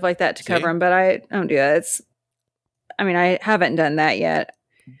nets and stuff like that to cover them, but I don't do that. I haven't done that yet.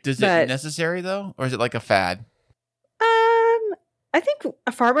 Is it necessary though, or is it like a fad? I think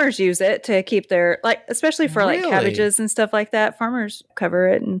farmers use it to keep their especially for like cabbages and stuff like that. Farmers cover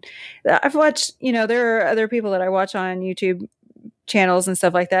it, and I've watched. There are other people that I watch on YouTube channels and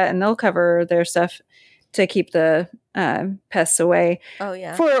stuff like that, and they'll cover their stuff to keep the pests away. Oh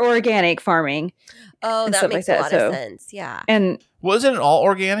yeah, for organic farming. Oh, that makes a lot of sense. Yeah, and wasn't it all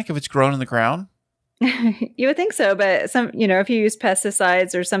organic if it's grown in the ground? You would think so, but if you use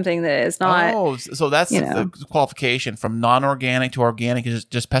pesticides or something that is not. Oh, so that's the qualification from non-organic to organic is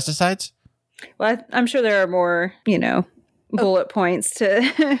just pesticides? Well, I'm sure there are more, bullet points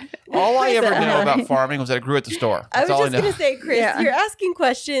to. All I ever knew about farming was that it grew at the store. That's I was just going to say, Chris, you're asking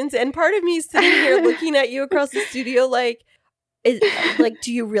questions, and part of me is sitting here looking at you across the studio like,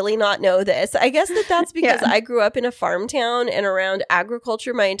 do you really not know this? I guess that's because I grew up in a farm town and around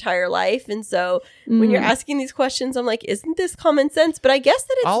agriculture my entire life. And so when you're asking these questions, I'm like, isn't this common sense? But I guess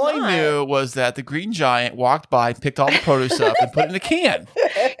that it's all not. I knew was that the green giant walked by, picked all the produce up and put it in a can.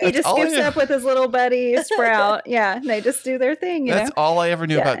 He just scoops up with his little buddy Sprout. Yeah, they just do their thing. That's all I ever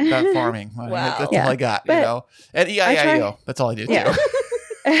knew about farming. Wow. That's all I got, And EIO. That's all I do too.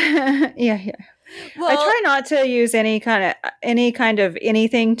 Yeah. Well, I try not to use any kind of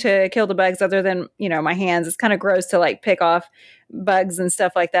anything to kill the bugs other than, my hands. It's kind of gross to like pick off bugs and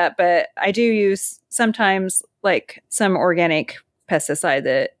stuff like that. But I do use sometimes like some organic pesticide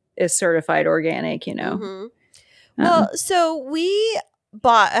that is certified organic, Mm-hmm. Well, so we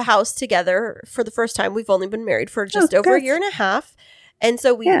bought a house together for the first time. We've only been married for just over a year and a half. And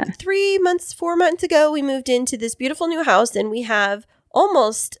so 4 months ago, we moved into this beautiful new house, and we have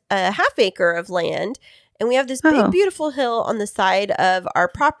almost a half acre of land, and we have this big beautiful hill on the side of our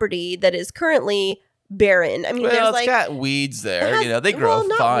property that is currently barren. I mean, it's got weeds there. They grow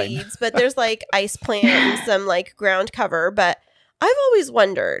not fine. Weeds, but there's like ice plant and some like ground cover. But I've always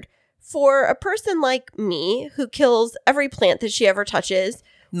wondered, for a person like me who kills every plant that she ever touches,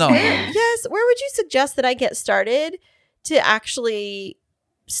 where would you suggest that I get started to actually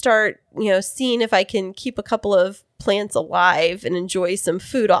start, seeing if I can keep a couple of plants alive and enjoy some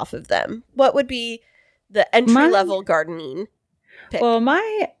food off of them? What would be the entry-level gardening pick? Well,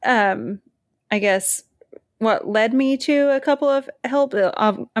 my, I guess what led me to a couple of help,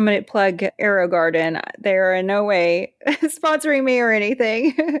 I'm going to plug Arrow Garden. They're in no way sponsoring me or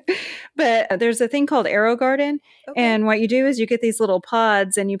anything, but there's a thing called Arrow Garden. Okay. And what you do is you get these little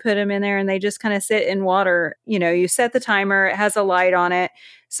pods and you put them in there, and they just kind of sit in water. You set the timer, it has a light on it.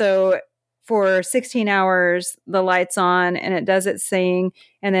 So for 16 hours, the light's on and it does its thing.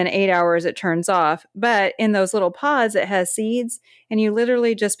 And then 8 hours, it turns off. But in those little pods, it has seeds, and you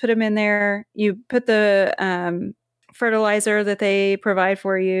literally just put them in there. You put the fertilizer that they provide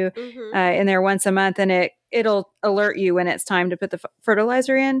for you in there once a month, and it'll alert you when it's time to put the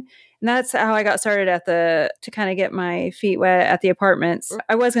fertilizer in. And that's how I got started to kind of get my feet wet at the apartments.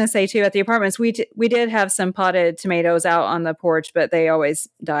 I was going to say too, at the apartments, we did have some potted tomatoes out on the porch, but they always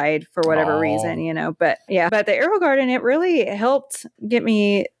died for whatever reason, but the Arrow Garden, it really helped get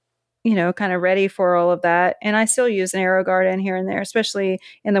me, kind of ready for all of that. And I still use an Arrow Garden here and there, especially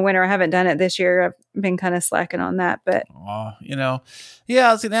in the winter. I haven't done it this year. I've been kind of slacking on that, but I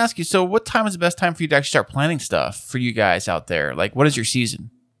was going to ask you, so what time is the best time for you to actually start planting stuff for you guys out there? Like, what is your season?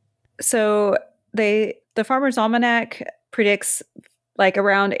 So the Farmer's Almanac predicts like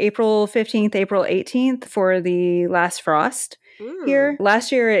around April 15th, April 18th for the last frost here.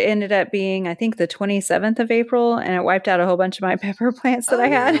 Last year it ended up being, I think, the 27th of April, and it wiped out a whole bunch of my pepper plants that I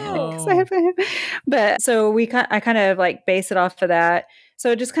had. But so I kind of like base it off of that. So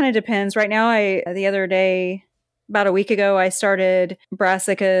it just kind of depends. Right now, the other day, about a week ago, I started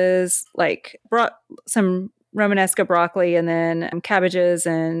brassicas, like brought some Romanesca broccoli and then cabbages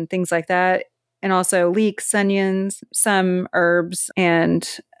and things like that. And also leeks, onions, some herbs, and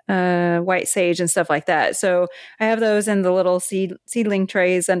white sage and stuff like that. So I have those in the little seedling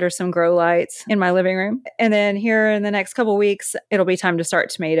trays under some grow lights in my living room. And then here in the next couple weeks, it'll be time to start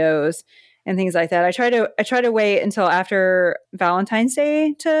tomatoes and things like that. I try to wait until after Valentine's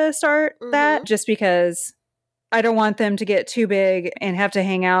Day to start that, just because I don't want them to get too big and have to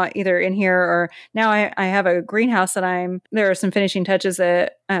hang out either in here or now I have a greenhouse that there are some finishing touches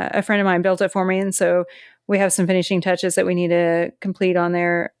that a friend of mine built it for me. And so we have some finishing touches that we need to complete on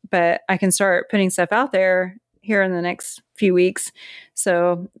there, but I can start putting stuff out there here in the next few weeks.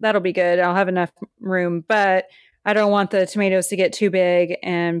 So that'll be good. I'll have enough room, but I don't want the tomatoes to get too big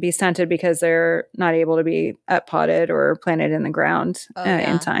and be stunted because they're not able to be up potted or planted in the ground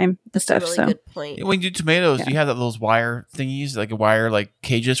in time. That's a really good point. When you do tomatoes, do you have those wire thingies, like a wire like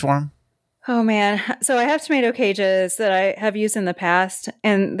cages for them? Oh man. So I have tomato cages that I have used in the past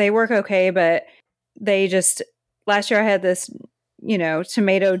and they work okay, but last year I had this,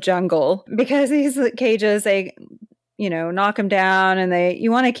 tomato jungle because these cages, they, knock them down and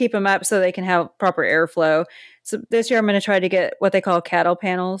you want to keep them up so they can have proper airflow. So this year I'm going to try to get what they call cattle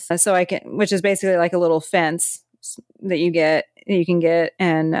panels, which is basically like a little fence that you can get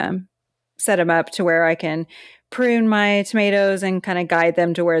and set them up to where I can prune my tomatoes and kind of guide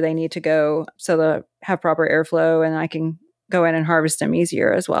them to where they need to go so they'll have proper airflow and I can go in and harvest them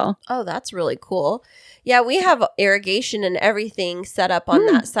easier as well. Oh, that's really cool. Yeah, we have irrigation and everything set up on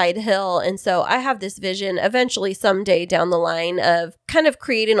that side hill. And so I have this vision eventually someday down the line of kind of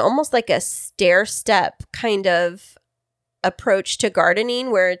creating almost like a stair step kind of approach to gardening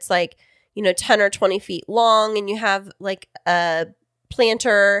where it's like, 10 or 20 feet long and you have like a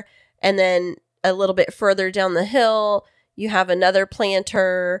planter and then a little bit further down the hill, you have another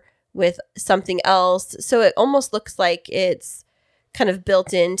planter with something else. So it almost looks like it's kind of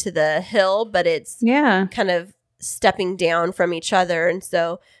built into the hill, but it's kind of stepping down from each other. And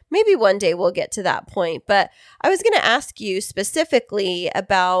so maybe one day we'll get to that point. But I was going to ask you specifically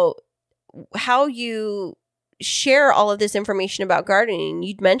about how you share all of this information about gardening.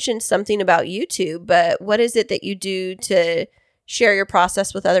 You'd mentioned something about YouTube, but what is it that you do to share your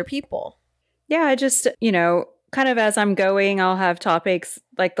process with other people? Yeah, I just, kind of as I'm going, I'll have topics.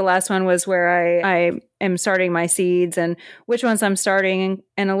 Like the last one was where I am starting my seeds and which ones I'm starting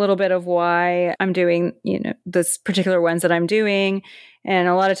and a little bit of why I'm doing, this particular ones that I'm doing. And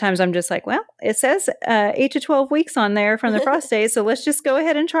a lot of times I'm just like, well, it says 8 to 12 weeks on there from the frost days. So let's just go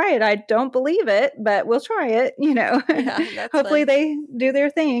ahead and try it. I don't believe it, but we'll try it, Yeah, Hopefully they do their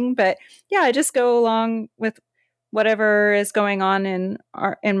thing. But yeah, I just go along with whatever is going on in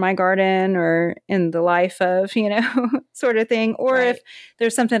my garden or in the life of, sort of thing. Or if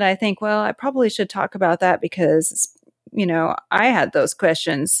there's something I think, well, I probably should talk about that because, I had those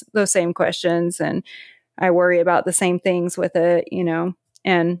same questions and I worry about the same things with it,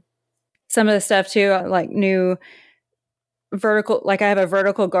 and some of the stuff too, like new vertical, like I have a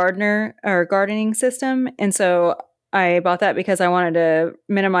vertical gardening system. And so I bought that because I wanted to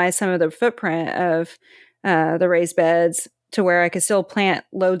minimize some of the footprint of the raised beds to where I could still plant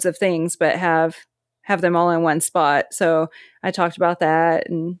loads of things, but have them all in one spot. So I talked about that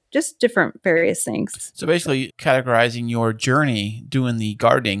and just different various things. So basically categorizing your journey doing the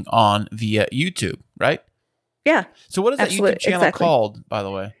gardening via YouTube, right? Yeah. So what is that YouTube channel called, by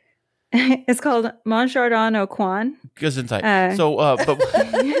the way? It's called Mon Jardin Au Coin. Gesundheit. Yes,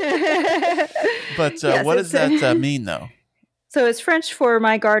 what does that mean though? So it's French for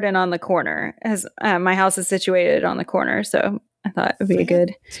my garden on the corner, as my house is situated on the corner. So I thought it would be a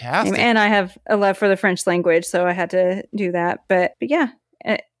good name. And I have a love for the French language, so I had to do that. But yeah,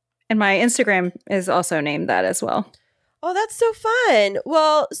 and my Instagram is also named that as well. Oh, that's so fun.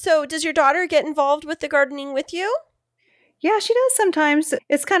 Well, so does your daughter get involved with the gardening with you? Yeah, she does sometimes.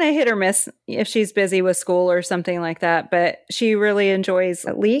 It's kind of hit or miss if she's busy with school or something like that. But she really enjoys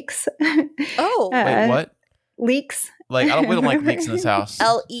leeks. Oh. Wait, what? Leeks. We don't like leeks in this house.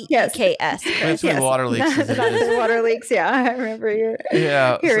 Leeks. We have too many water leaks. Water leaks. Yeah, I remember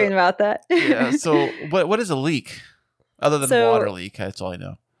hearing about that. Yeah. So, what is a leek? Other than water leak, that's all I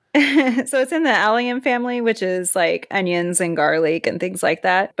know. So it's in the allium family, which is like onions and garlic and things like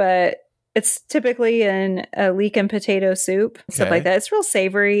that. But it's typically in a leek and potato soup, stuff like that. It's real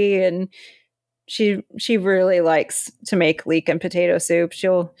savory, and she really likes to make leek and potato soup.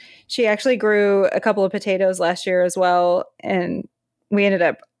 She actually grew a couple of potatoes last year as well, and we ended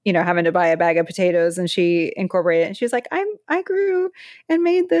up having to buy a bag of potatoes, and she incorporated it. And she was like, I grew and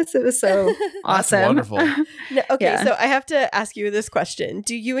made this. It was so awesome. That's wonderful. No, okay, so I have to ask you this question.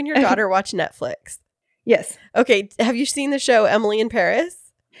 Do you and your daughter watch Netflix? Yes. Okay, have you seen the show Emily in Paris?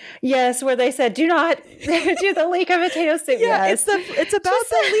 Yes, where they said, do not do the leek and potato soup. Yeah, yes. it's about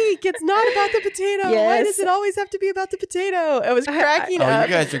the leek. It's not about the potato. Yes. Why does it always have to be about the potato? I was cracking up. Oh, you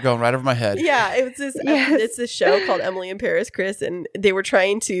guys are going right over my head. Yeah, it was this. It's this show called Emily in Paris, Chris, and they were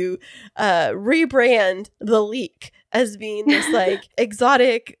trying to rebrand the leek as being this like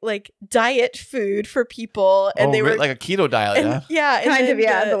exotic like diet food for people, and they were like a keto diet. Yeah, kind of.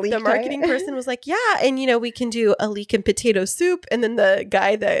 The marketing person was like, yeah, and we can do a leek and potato soup, and then the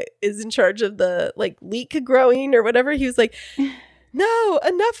guy that is in charge of the like leek growing or whatever, he was like, no,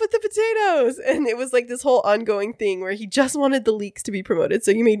 enough with the potatoes. And it was like this whole ongoing thing where he just wanted the leeks to be promoted.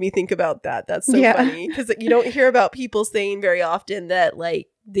 So you made me think about that. That's so funny, because you don't hear about people saying very often that like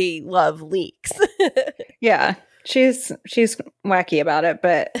they love leeks. Yeah. She's wacky about it,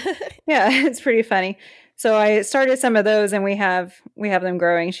 but yeah, it's pretty funny. So I started some of those, and we have them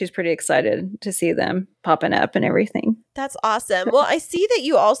growing. She's pretty excited to see them popping up and everything. That's awesome. Well, I see that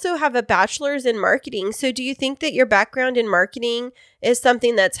you also have a bachelor's in marketing. So do you think that your background in marketing is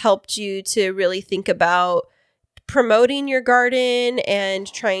something that's helped you to really think about promoting your garden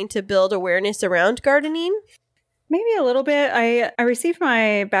and trying to build awareness around gardening? Maybe a little bit. I received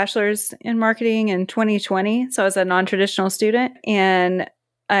my bachelor's in marketing in 2020. So I was a non-traditional student, and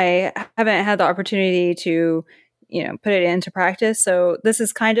I haven't had the opportunity to, put it into practice. So this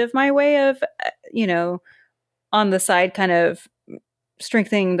is kind of my way of, on the side, kind of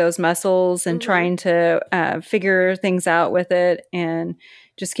strengthening those muscles and trying to figure things out with it and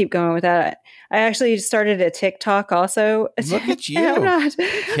just keep going with that. I actually started a TikTok also. Look at you. I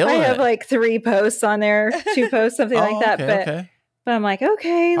have like 3 posts on there, 2 posts, something like that. Okay. But I'm like,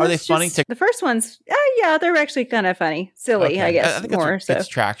 okay. Are they funny? The first ones, yeah, they're actually kind of funny. Silly, I guess. I think more. That's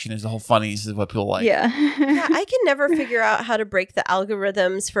traction is the whole funnies is what people like. Yeah. Yeah, I can never figure out how to break the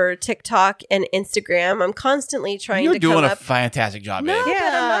algorithms for TikTok and Instagram. I'm constantly trying to come up. You're doing a fantastic job, No, babe. but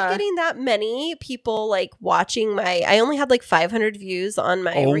I'm not getting that many people like watching I only had like 500 views on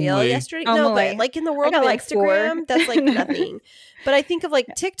my reel yesterday. No, but like in the world of like Instagram, 4. that's like nothing. But I think of like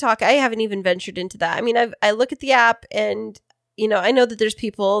TikTok, I haven't even ventured into that. I mean, I look at the app and I know that there's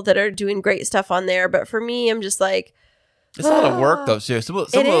people that are doing great stuff on there, but for me, I'm just like, it's a lot of work though too. Some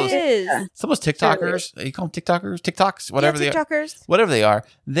of those TikTokers, you call them TikToks, whatever they are, whatever they are,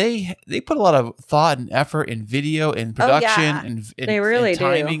 they put a lot of thought and effort in video and production and they really and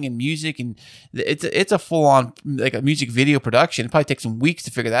timing and music, and it's a full on like a music video production. It probably takes some weeks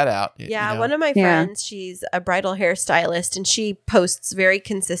to figure that out. Yeah, one of my friends, she's a bridal hairstylist, and she posts very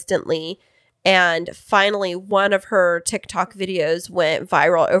consistently. And finally, one of her TikTok videos went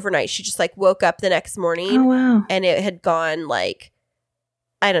viral overnight. She just like woke up the next morning. Oh, wow. And it had gone like,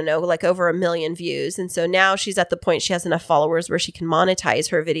 I don't know, like over 1 million views. And so now she's at the point she has enough followers where she can monetize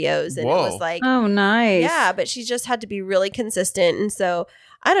her videos. And it was like, oh, nice. Yeah, but she just had to be really consistent. And so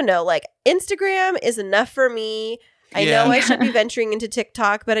I don't know, like Instagram is enough for me. I know I should be venturing into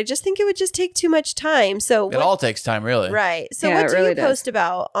TikTok, but I just think it would just take too much time. So it all takes time, really. Right. So what do you post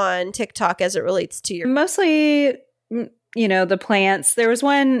about on TikTok as it relates to your... Mostly, the plants. There was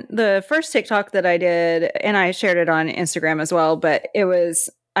the first TikTok that I did, and I shared it on Instagram as well, but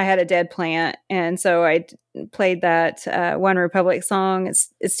I had a dead plant. And so I played that One Republic song,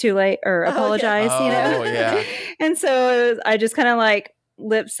 It's Too Late, or Apologize, yeah. And so I just kind of like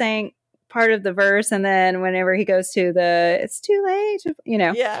lip sync part of the verse, and then whenever he goes to it's too late,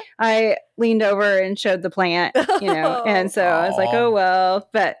 I leaned over and showed the plant, and so I was like, oh well.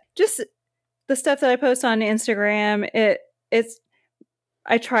 But just the stuff that I post on Instagram,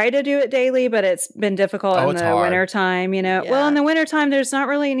 I try to do it daily, but it's been difficult in the winter time, Well, in the winter time, there's not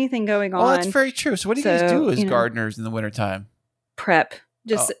really anything going on. Oh, that's very true. So what do you guys do as gardeners in the winter time? Prep.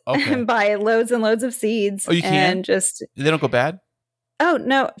 Just buy loads and loads of seeds. Oh, you can? And just... They don't go bad? Oh,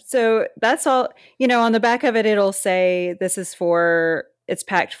 no. So that's all, on the back of it, it'll say it's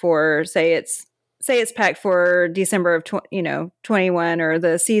packed for, say it's packed for December of 21, or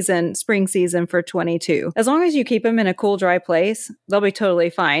the spring season for 22. As long as you keep them in a cool, dry place, they'll be totally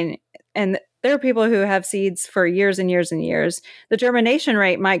fine. And there are people who have seeds for years and years and years. The germination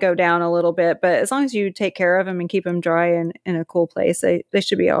rate might go down a little bit, but as long as you take care of them and keep them dry and in a cool place, they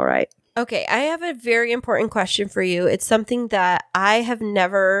should be all right. Okay, I have a very important question for you. It's something that I have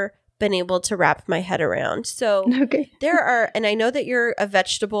never been able to wrap my head around. So there are, and I know that you're a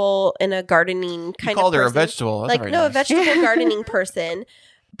vegetable and a gardening kind of person. You called her a vegetable. That's a vegetable gardening person.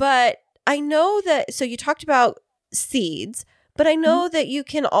 But I know that, so you talked about seeds, but I know that you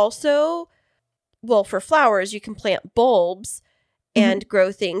can also, well, for flowers, you can plant bulbs and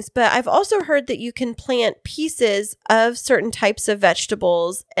grow things. But I've also heard that you can plant pieces of certain types of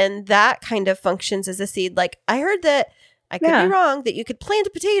vegetables, and that kind of functions as a seed. Like I heard that, I could be wrong, that you could plant a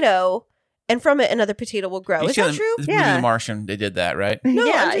potato and from it another potato will grow. Is that true? Yeah. The Martian, they did that, right?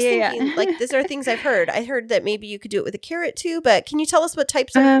 No, I'm just thinking, like, these are things I've heard. I heard that maybe you could do it with a carrot too, but can you tell us what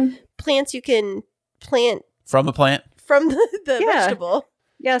types of plants you can plant? From the plant? From the vegetable.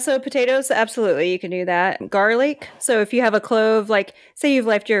 Yeah, so potatoes, absolutely, you can do that. Garlic, so if you have a clove, like say you've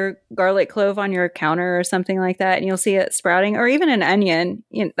left your garlic clove on your counter or something like that, and you'll see it sprouting, or even an onion,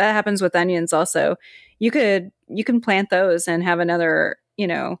 that happens with onions also. You can plant those and have another,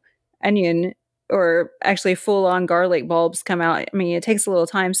 onion or actually full-on garlic bulbs come out. I mean, it takes a little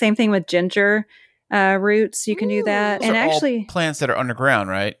time. Same thing with ginger roots, you can do that. Those and are actually all plants that are underground,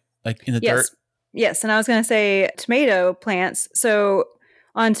 right? Like in the dirt? Yes, and I was going to say tomato plants. So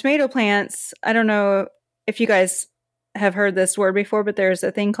on tomato plants, I don't know if you guys have heard this word before, but there's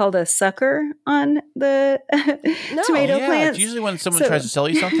a thing called a sucker on the tomato plants. It's usually when someone tries to sell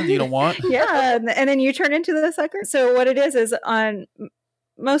you something that you don't want. Yeah, and then you turn into the sucker. So what it is on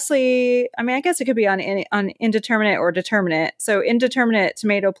mostly, I mean, I guess it could be on indeterminate or determinate. So indeterminate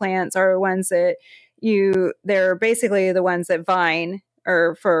tomato plants are the ones that they're basically the ones that vine,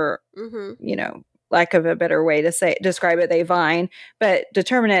 or for, lack of a better way to describe it, they vine. But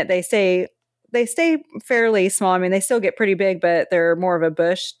determinate, they stay fairly small. I mean, they still get pretty big, but they're more of a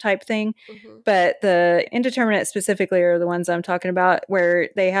bush type thing. But the indeterminate specifically are the ones I'm talking about, where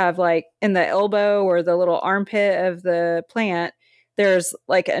they have like in the elbow or the little armpit of the plant, there's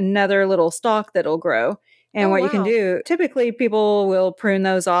like another little stalk that'll grow. And you can do, typically people will prune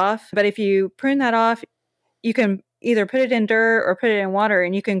those off. But if you prune that off, you can either put it in dirt or put it in water,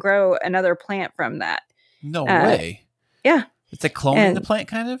 and you can grow another plant from that. No way. Yeah. It's like cloning the plant,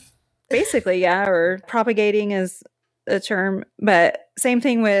 kind of? Basically, yeah, or propagating is a term. But same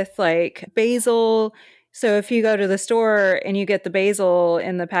thing with like basil. So if you go to the store and you get the basil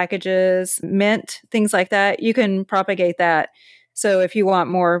in the packages, mint, things like that, you can propagate that. So if you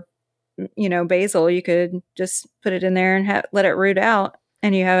want more, basil, you could just put it in there and let it root out,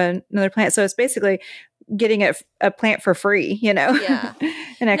 and you have another plant. So it's basically getting a plant for free, an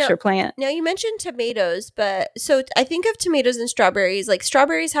extra plant. Now you mentioned tomatoes, but so I think of tomatoes and strawberries. Like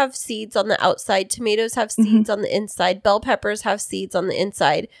strawberries have seeds on the outside, tomatoes have seeds on the inside, bell peppers have seeds on the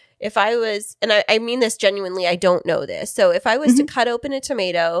inside. If I was, and I mean this genuinely, I don't know this. So if I was to cut open a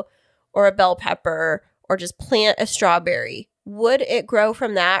tomato or a bell pepper or just plant a strawberry, would it grow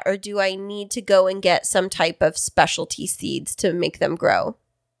from that, or do I need to go and get some type of specialty seeds to make them grow?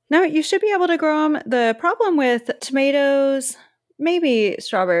 No, you should be able to grow them. The problem with tomatoes, maybe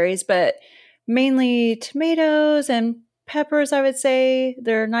strawberries, but mainly tomatoes and peppers, I would say,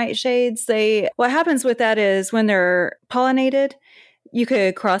 they're nightshades. What happens with that is when they're pollinated, you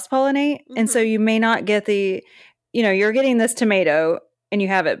could cross-pollinate. And so you may not get you're getting this tomato and you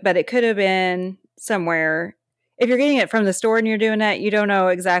have it, but it could have been somewhere. If you're getting it from the store and you're doing that, you don't know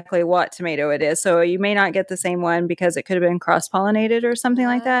exactly what tomato it is. So you may not get the same one because it could have been cross-pollinated or something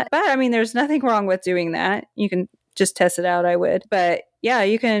like that. But I mean, there's nothing wrong with doing that. You can just test it out, I would. But yeah,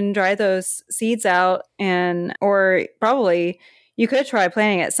 you can dry those seeds out, or probably you could try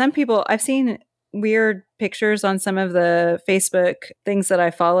planting it. Some people, I've seen weird pictures on some of the Facebook things that I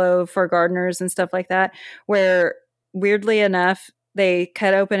follow for gardeners and stuff like that, where weirdly enough, they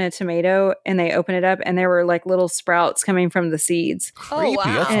cut open a tomato and they open it up and there were like little sprouts coming from the seeds. Creepy. Oh, wow.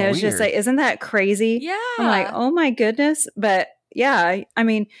 That's and it was weird. just like, isn't that crazy? Yeah. I'm like, oh my goodness. But yeah, I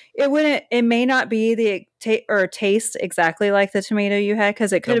mean, it may not be the taste exactly like the tomato you had,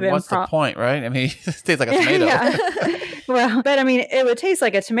 because it could have been. What's the point, right? I mean, it tastes like a tomato. Yeah. Well, but I mean, it would taste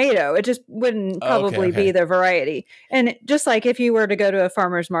like a tomato. It just wouldn't probably be the variety. And just like if you were to go to a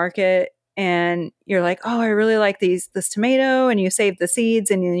farmer's market and you're like, oh, I really like this tomato, and you saved the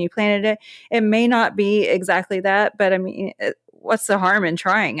seeds and then you planted it, it may not be exactly that, but I mean, what's the harm in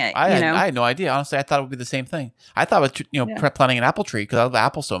trying it? I had no idea. Honestly, I thought it would be the same thing. I thought it was, planting an apple tree because I love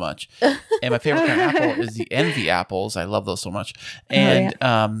apples so much. And my favorite kind of apple is the envy apples. I love those so much. And,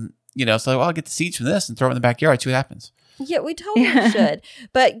 so I'll get the seeds from this and throw it in the backyard, see what happens. Yeah, we totally should.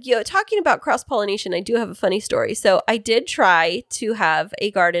 But, talking about cross-pollination, I do have a funny story. So I did try to have a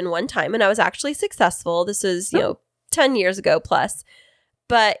garden one time, and I was actually successful. This was, 10 years ago plus.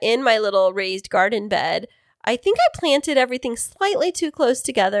 But in my little raised garden bed, I think I planted everything slightly too close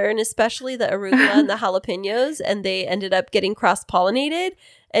together, and especially the arugula and the jalapenos, and they ended up getting cross-pollinated.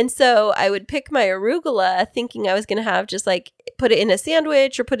 And so I would pick my arugula thinking I was going to have just like put it in a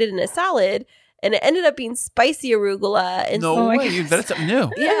sandwich or put it in a salad. And it ended up being spicy arugula. And no way. You bet it's something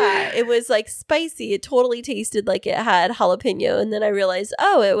new. Yeah, it was like spicy. It totally tasted like it had jalapeno. And then I realized,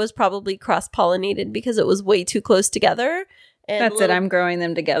 it was probably cross-pollinated because it was way too close together. And that's it. I'm growing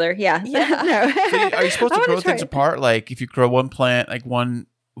them together. Yeah. Yeah. So are you supposed to grow things apart? Like if you grow one plant, like one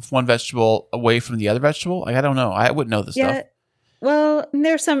vegetable away from the other vegetable? Like, I don't know. I wouldn't know this stuff. Well,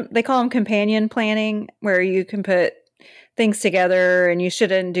 there's they call them companion planting, where you can put things together and you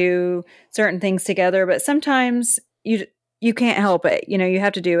shouldn't do certain things together, but sometimes you can't help it. You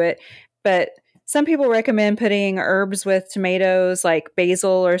have to do it. But some people recommend putting herbs with tomatoes, like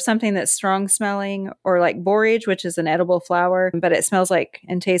basil or something that's strong smelling, or like borage, which is an edible flower, but it smells like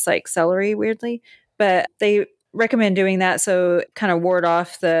and tastes like celery weirdly. But they recommend doing that so kind of ward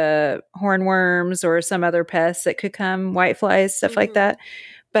off the hornworms or some other pests that could come, whiteflies, stuff like that.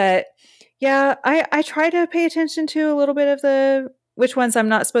 But yeah, I try to pay attention to a little bit of which ones I'm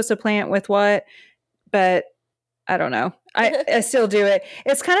not supposed to plant with what, but I don't know. I still do it.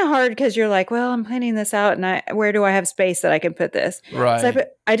 It's kind of hard because you're like, well, I'm planning this out, and where do I have space that I can put this? Right. So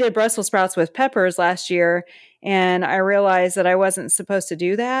I did Brussels sprouts with peppers last year, and I realized that I wasn't supposed to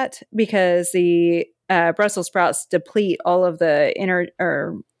do that because the Brussels sprouts deplete all of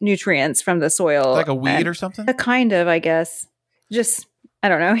the nutrients from the soil. Like a weed or something? Kind of, I guess. Just, I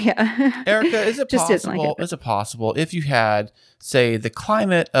don't know. Yeah. Erica, is it possible if you had, say, the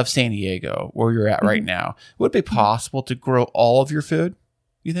climate of San Diego where you're at right now, would it be possible to grow all of your food,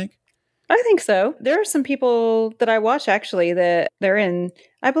 you think? I think so. There are some people that I watch actually that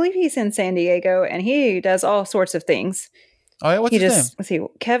I believe he's in San Diego, and he does all sorts of things. Oh yeah, what's his name? Let's see,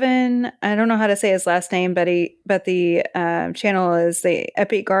 Kevin. I don't know how to say his last name, but the channel is the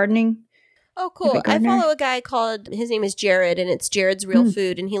Epic Gardening. Oh, cool. I follow a guy his name is Jared, and it's Jared's Real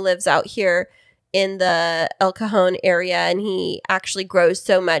Food, and he lives out here in the El Cajon area, and he actually grows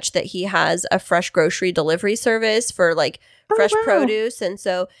so much that he has a fresh grocery delivery service for like fresh produce. And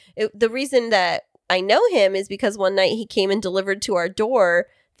so the reason that I know him is because one night he came and delivered to our door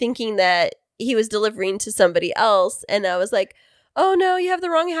thinking that he was delivering to somebody else, and I was like, oh no, you have the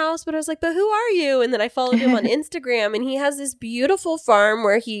wrong house. But I was like, but who are you? And then I followed him on Instagram, and he has this beautiful farm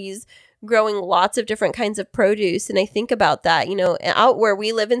where he's growing lots of different kinds of produce. And I think about that, out where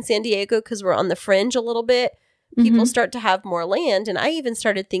we live in San Diego, because we're on the fringe a little bit, people start to have more land. And I even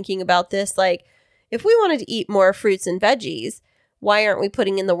started thinking about this, like, if we wanted to eat more fruits and veggies, why aren't we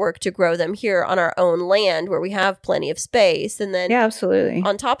putting in the work to grow them here on our own land where we have plenty of space? And then absolutely.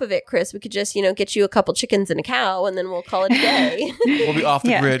 On top of it, Chris, we could just, get you a couple chickens and a cow, and then we'll call it a day. We'll be off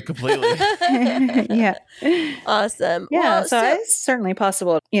the grid completely. Yeah. Awesome. Yeah. Well, so it's certainly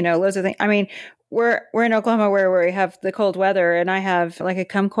possible, loads of things. I mean, we're in Oklahoma where we have the cold weather, and I have like a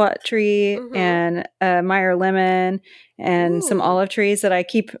kumquat tree and a Meyer lemon and some olive trees that I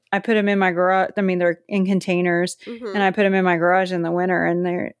put them in my garage. I mean, they're in containers, and I put them in my garage in the winter, and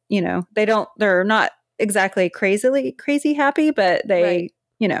they're not exactly crazy happy, but they,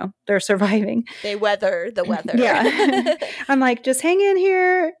 they're surviving. They weather the weather. Yeah. I'm like, just hang in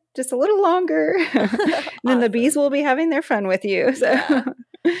here just a little longer. Then the bees will be having their fun with you. So. Yeah.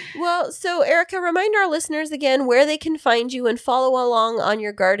 Well, so Erica, remind our listeners again where they can find you and follow along on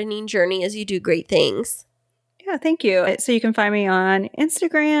your gardening journey as you do great things. Yeah, thank you. So you can find me on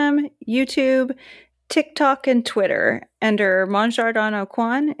Instagram, YouTube, TikTok, and Twitter under Mon Jardin Au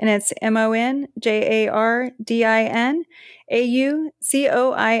Coin, and it's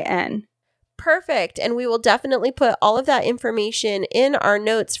MonJardinAucoin. Perfect. And we will definitely put all of that information in our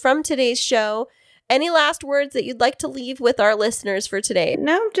notes from today's show. Any last words that you'd like to leave with our listeners for today?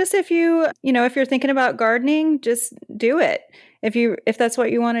 No, just if you're thinking about gardening, just do it. If that's what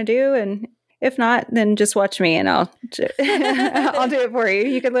you want to do, and if not, then just watch me and I'll do it for you.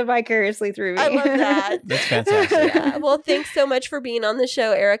 You can live vicariously through me. I love that. That's fantastic. Yeah. Well, thanks so much for being on the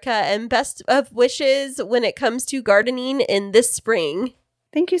show, Erica, and best of wishes when it comes to gardening in this spring.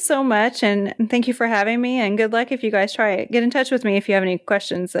 Thank you so much, and thank you for having me, and good luck if you guys try it. Get in touch with me if you have any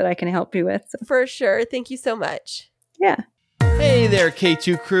questions that I can help you with. For sure. Thank you so much. Yeah. Hey there,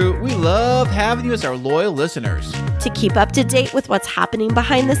 K2 crew. We love having you as our loyal listeners. To keep up to date with what's happening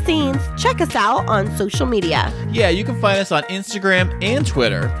behind the scenes, check us out on social media. Yeah, you can find us on Instagram and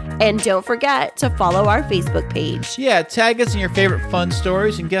Twitter. And don't forget to follow our Facebook page. Yeah, tag us in your favorite fun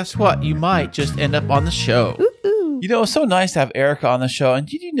stories, and guess what? You might just end up on the show. Ooh. It's so nice to have Erica on the show. And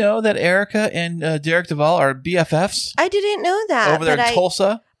did you know that Erica and Derek Duvall are BFFs? I didn't know that. Over there in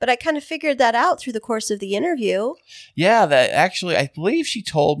Tulsa? but I kind of figured that out through the course of the interview. Yeah, that actually, I believe she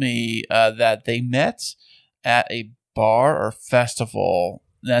told me that they met at a bar or festival.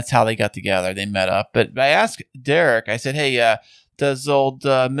 That's how they got together. They met up. But I asked Derek, I said, hey, does old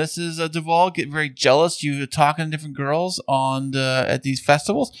Mrs. Duvall get very jealous you talking to different girls on at these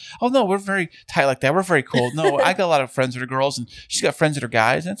festivals? Oh, no, we're very tight like that. We're very cool. No, I got a lot of friends that are girls, and she's got friends that are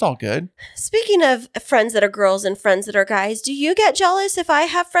guys, and it's all good. Speaking of friends that are girls and friends that are guys, do you get jealous if I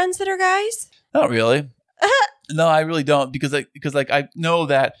have friends that are guys? Not really. No, I really don't because I know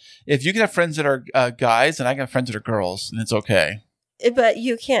that if you can have friends that are guys and I can have friends that are girls, then it's okay. But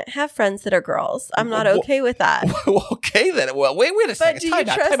you can't have friends that are girls. I'm not okay with that. Well, okay then. Well, wait a second.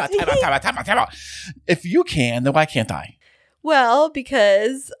 Time out. If you can, then why can't I? Well,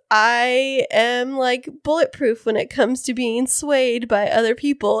 because I am like bulletproof when it comes to being swayed by other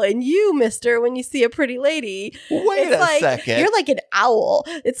people. And you, mister, when you see a pretty lady, wait a second. You're like an owl.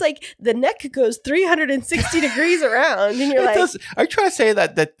 It's like the neck goes 360 degrees around. And you're are you trying to say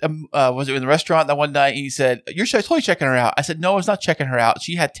that was it in the restaurant that one night and he said, you're totally checking her out? I said, no, I was not checking her out.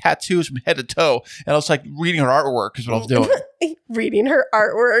 She had tattoos from head to toe. And I was like reading her artwork is what I was doing. Reading her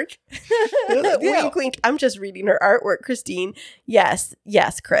artwork. Yeah. Wink, wink. I'm just reading her artwork, Christine. Yes,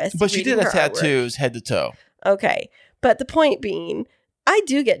 Chris. But she did have tattoos head to toe. Okay. But the point being, I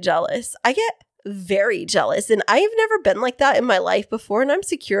do get jealous. I get very jealous. And I've never been like that in my life before. And I'm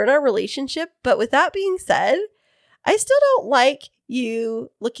secure in our relationship. But with that being said, I still don't like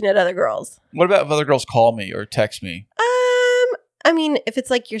you looking at other girls. What about if other girls call me or text me? I mean, if it's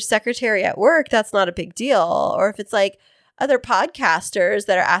like your secretary at work, that's not a big deal. Or if it's like other podcasters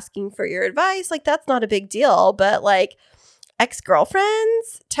that are asking for your advice, like that's not a big deal. But like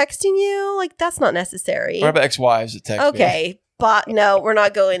ex-girlfriends texting you, like that's not necessary. What about ex-wives that text me? Okay. But no, we're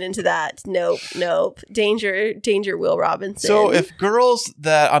not going into that. Nope. Danger, Will Robinson. So if girls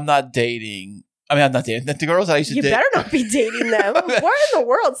that I'm not dating, I'm not dating. The girls that I used to date. You better not be dating them. Where in the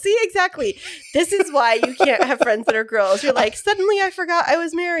world? See, exactly. This is why you can't have friends that are girls. You're like, suddenly I forgot I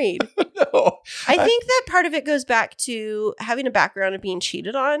was married. No. I think that part of it goes back to having a background of being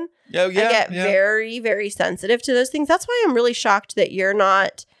cheated on. Yeah, I get very, very sensitive to those things. That's why I'm really shocked that you're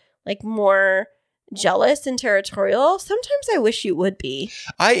not like more jealous and territorial. Sometimes I wish you would be.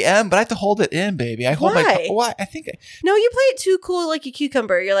 I am, but I have to hold it in, baby. I hold Why? Why? I think. No, you play it too cool like a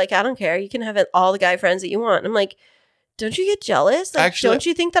cucumber. You're like, I don't care. You can have all the guy friends that you want. I'm like, don't you get jealous? Like, actually, don't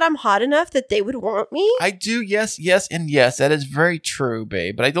you think that I'm hot enough that they would want me? I do. Yes, and yes. That is very true,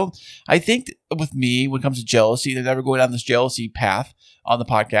 babe. But I think with me, when it comes to jealousy, they're never going down this jealousy path on the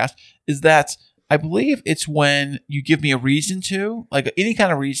podcast, is that I believe it's when you give me a reason to, like any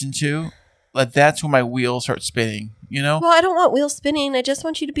kind of reason to, like that's when my wheels start spinning, you know? Well, I don't want wheels spinning. I just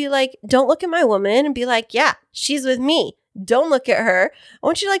want you to be like, don't look at my woman and be like, yeah, she's with me. Don't look at her. I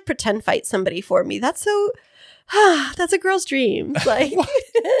want you to like pretend fight somebody for me. That's so... that's a girl's dream. Like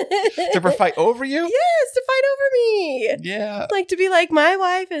to fight over you? Yes, to fight over me. Yeah. Like to be like, my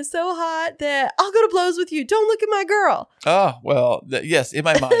wife is so hot that I'll go to blows with you. Don't look at my girl. Oh, well, yes, in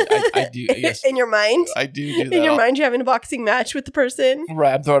my mind, I do. Yes. In your mind? I do that. In your mind, you're having a boxing match with the person?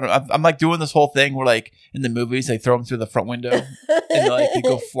 Right. I'm like doing this whole thing where like in the movies, they throw them through the front window and like they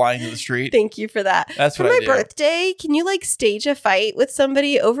go flying to the street. Thank you for that. That's for what I my do. birthday, can you like stage a fight with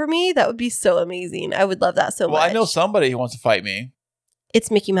somebody over me? That would be so amazing. I would love that so much. Well, I know somebody who wants to fight me.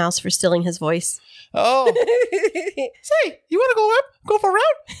 It's Mickey Mouse for stealing his voice. Oh. Say, you want to go for a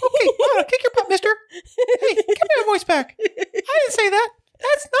round? Okay, I'm going to kick your butt, mister. Hey, give me my voice back. I didn't say that.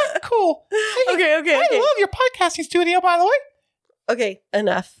 That's not cool. Hey, okay. I love your podcasting studio, by the way. Okay,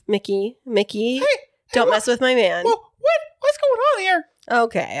 enough. Mickey, hey, don't mess with my man. Well, what's going on here?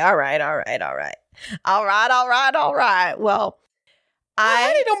 Okay, all right. Well,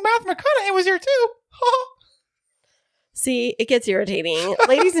 I didn't know Matthew McConaughey was here, too. See, it gets irritating.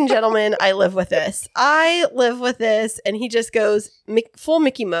 Ladies and gentlemen, I live with this. And he just goes full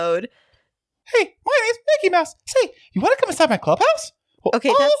Mickey mode. Hey, my name's Mickey Mouse. Say, you want to come inside my clubhouse? Well,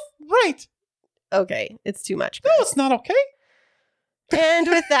 okay, right. Okay, it's too much. No, it's not okay. And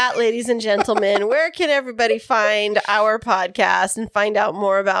with that, ladies and gentlemen, where can everybody find our podcast and find out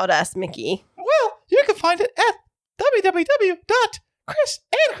more about us, Mickey? Well, you can find it at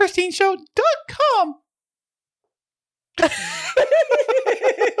www.chrisandchristineshow.com.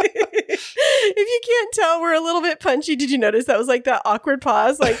 If you can't tell, we're a little bit punchy. Did you notice that was like that awkward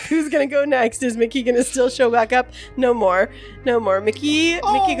pause? Like, who's gonna go next? Is Mickey gonna still show back up? No more. Mickey,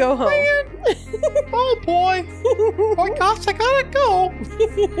 go home. Oh boy. Oh gosh, I gotta go.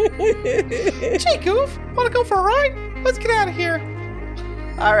 Gee, Goof, wanna go for a ride? Let's get out of here.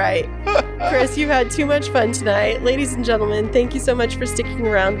 All right. Chris, you've had too much fun tonight. Ladies and gentlemen, thank you so much for sticking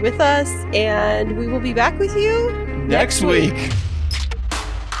around with us, and we will be back with you next week.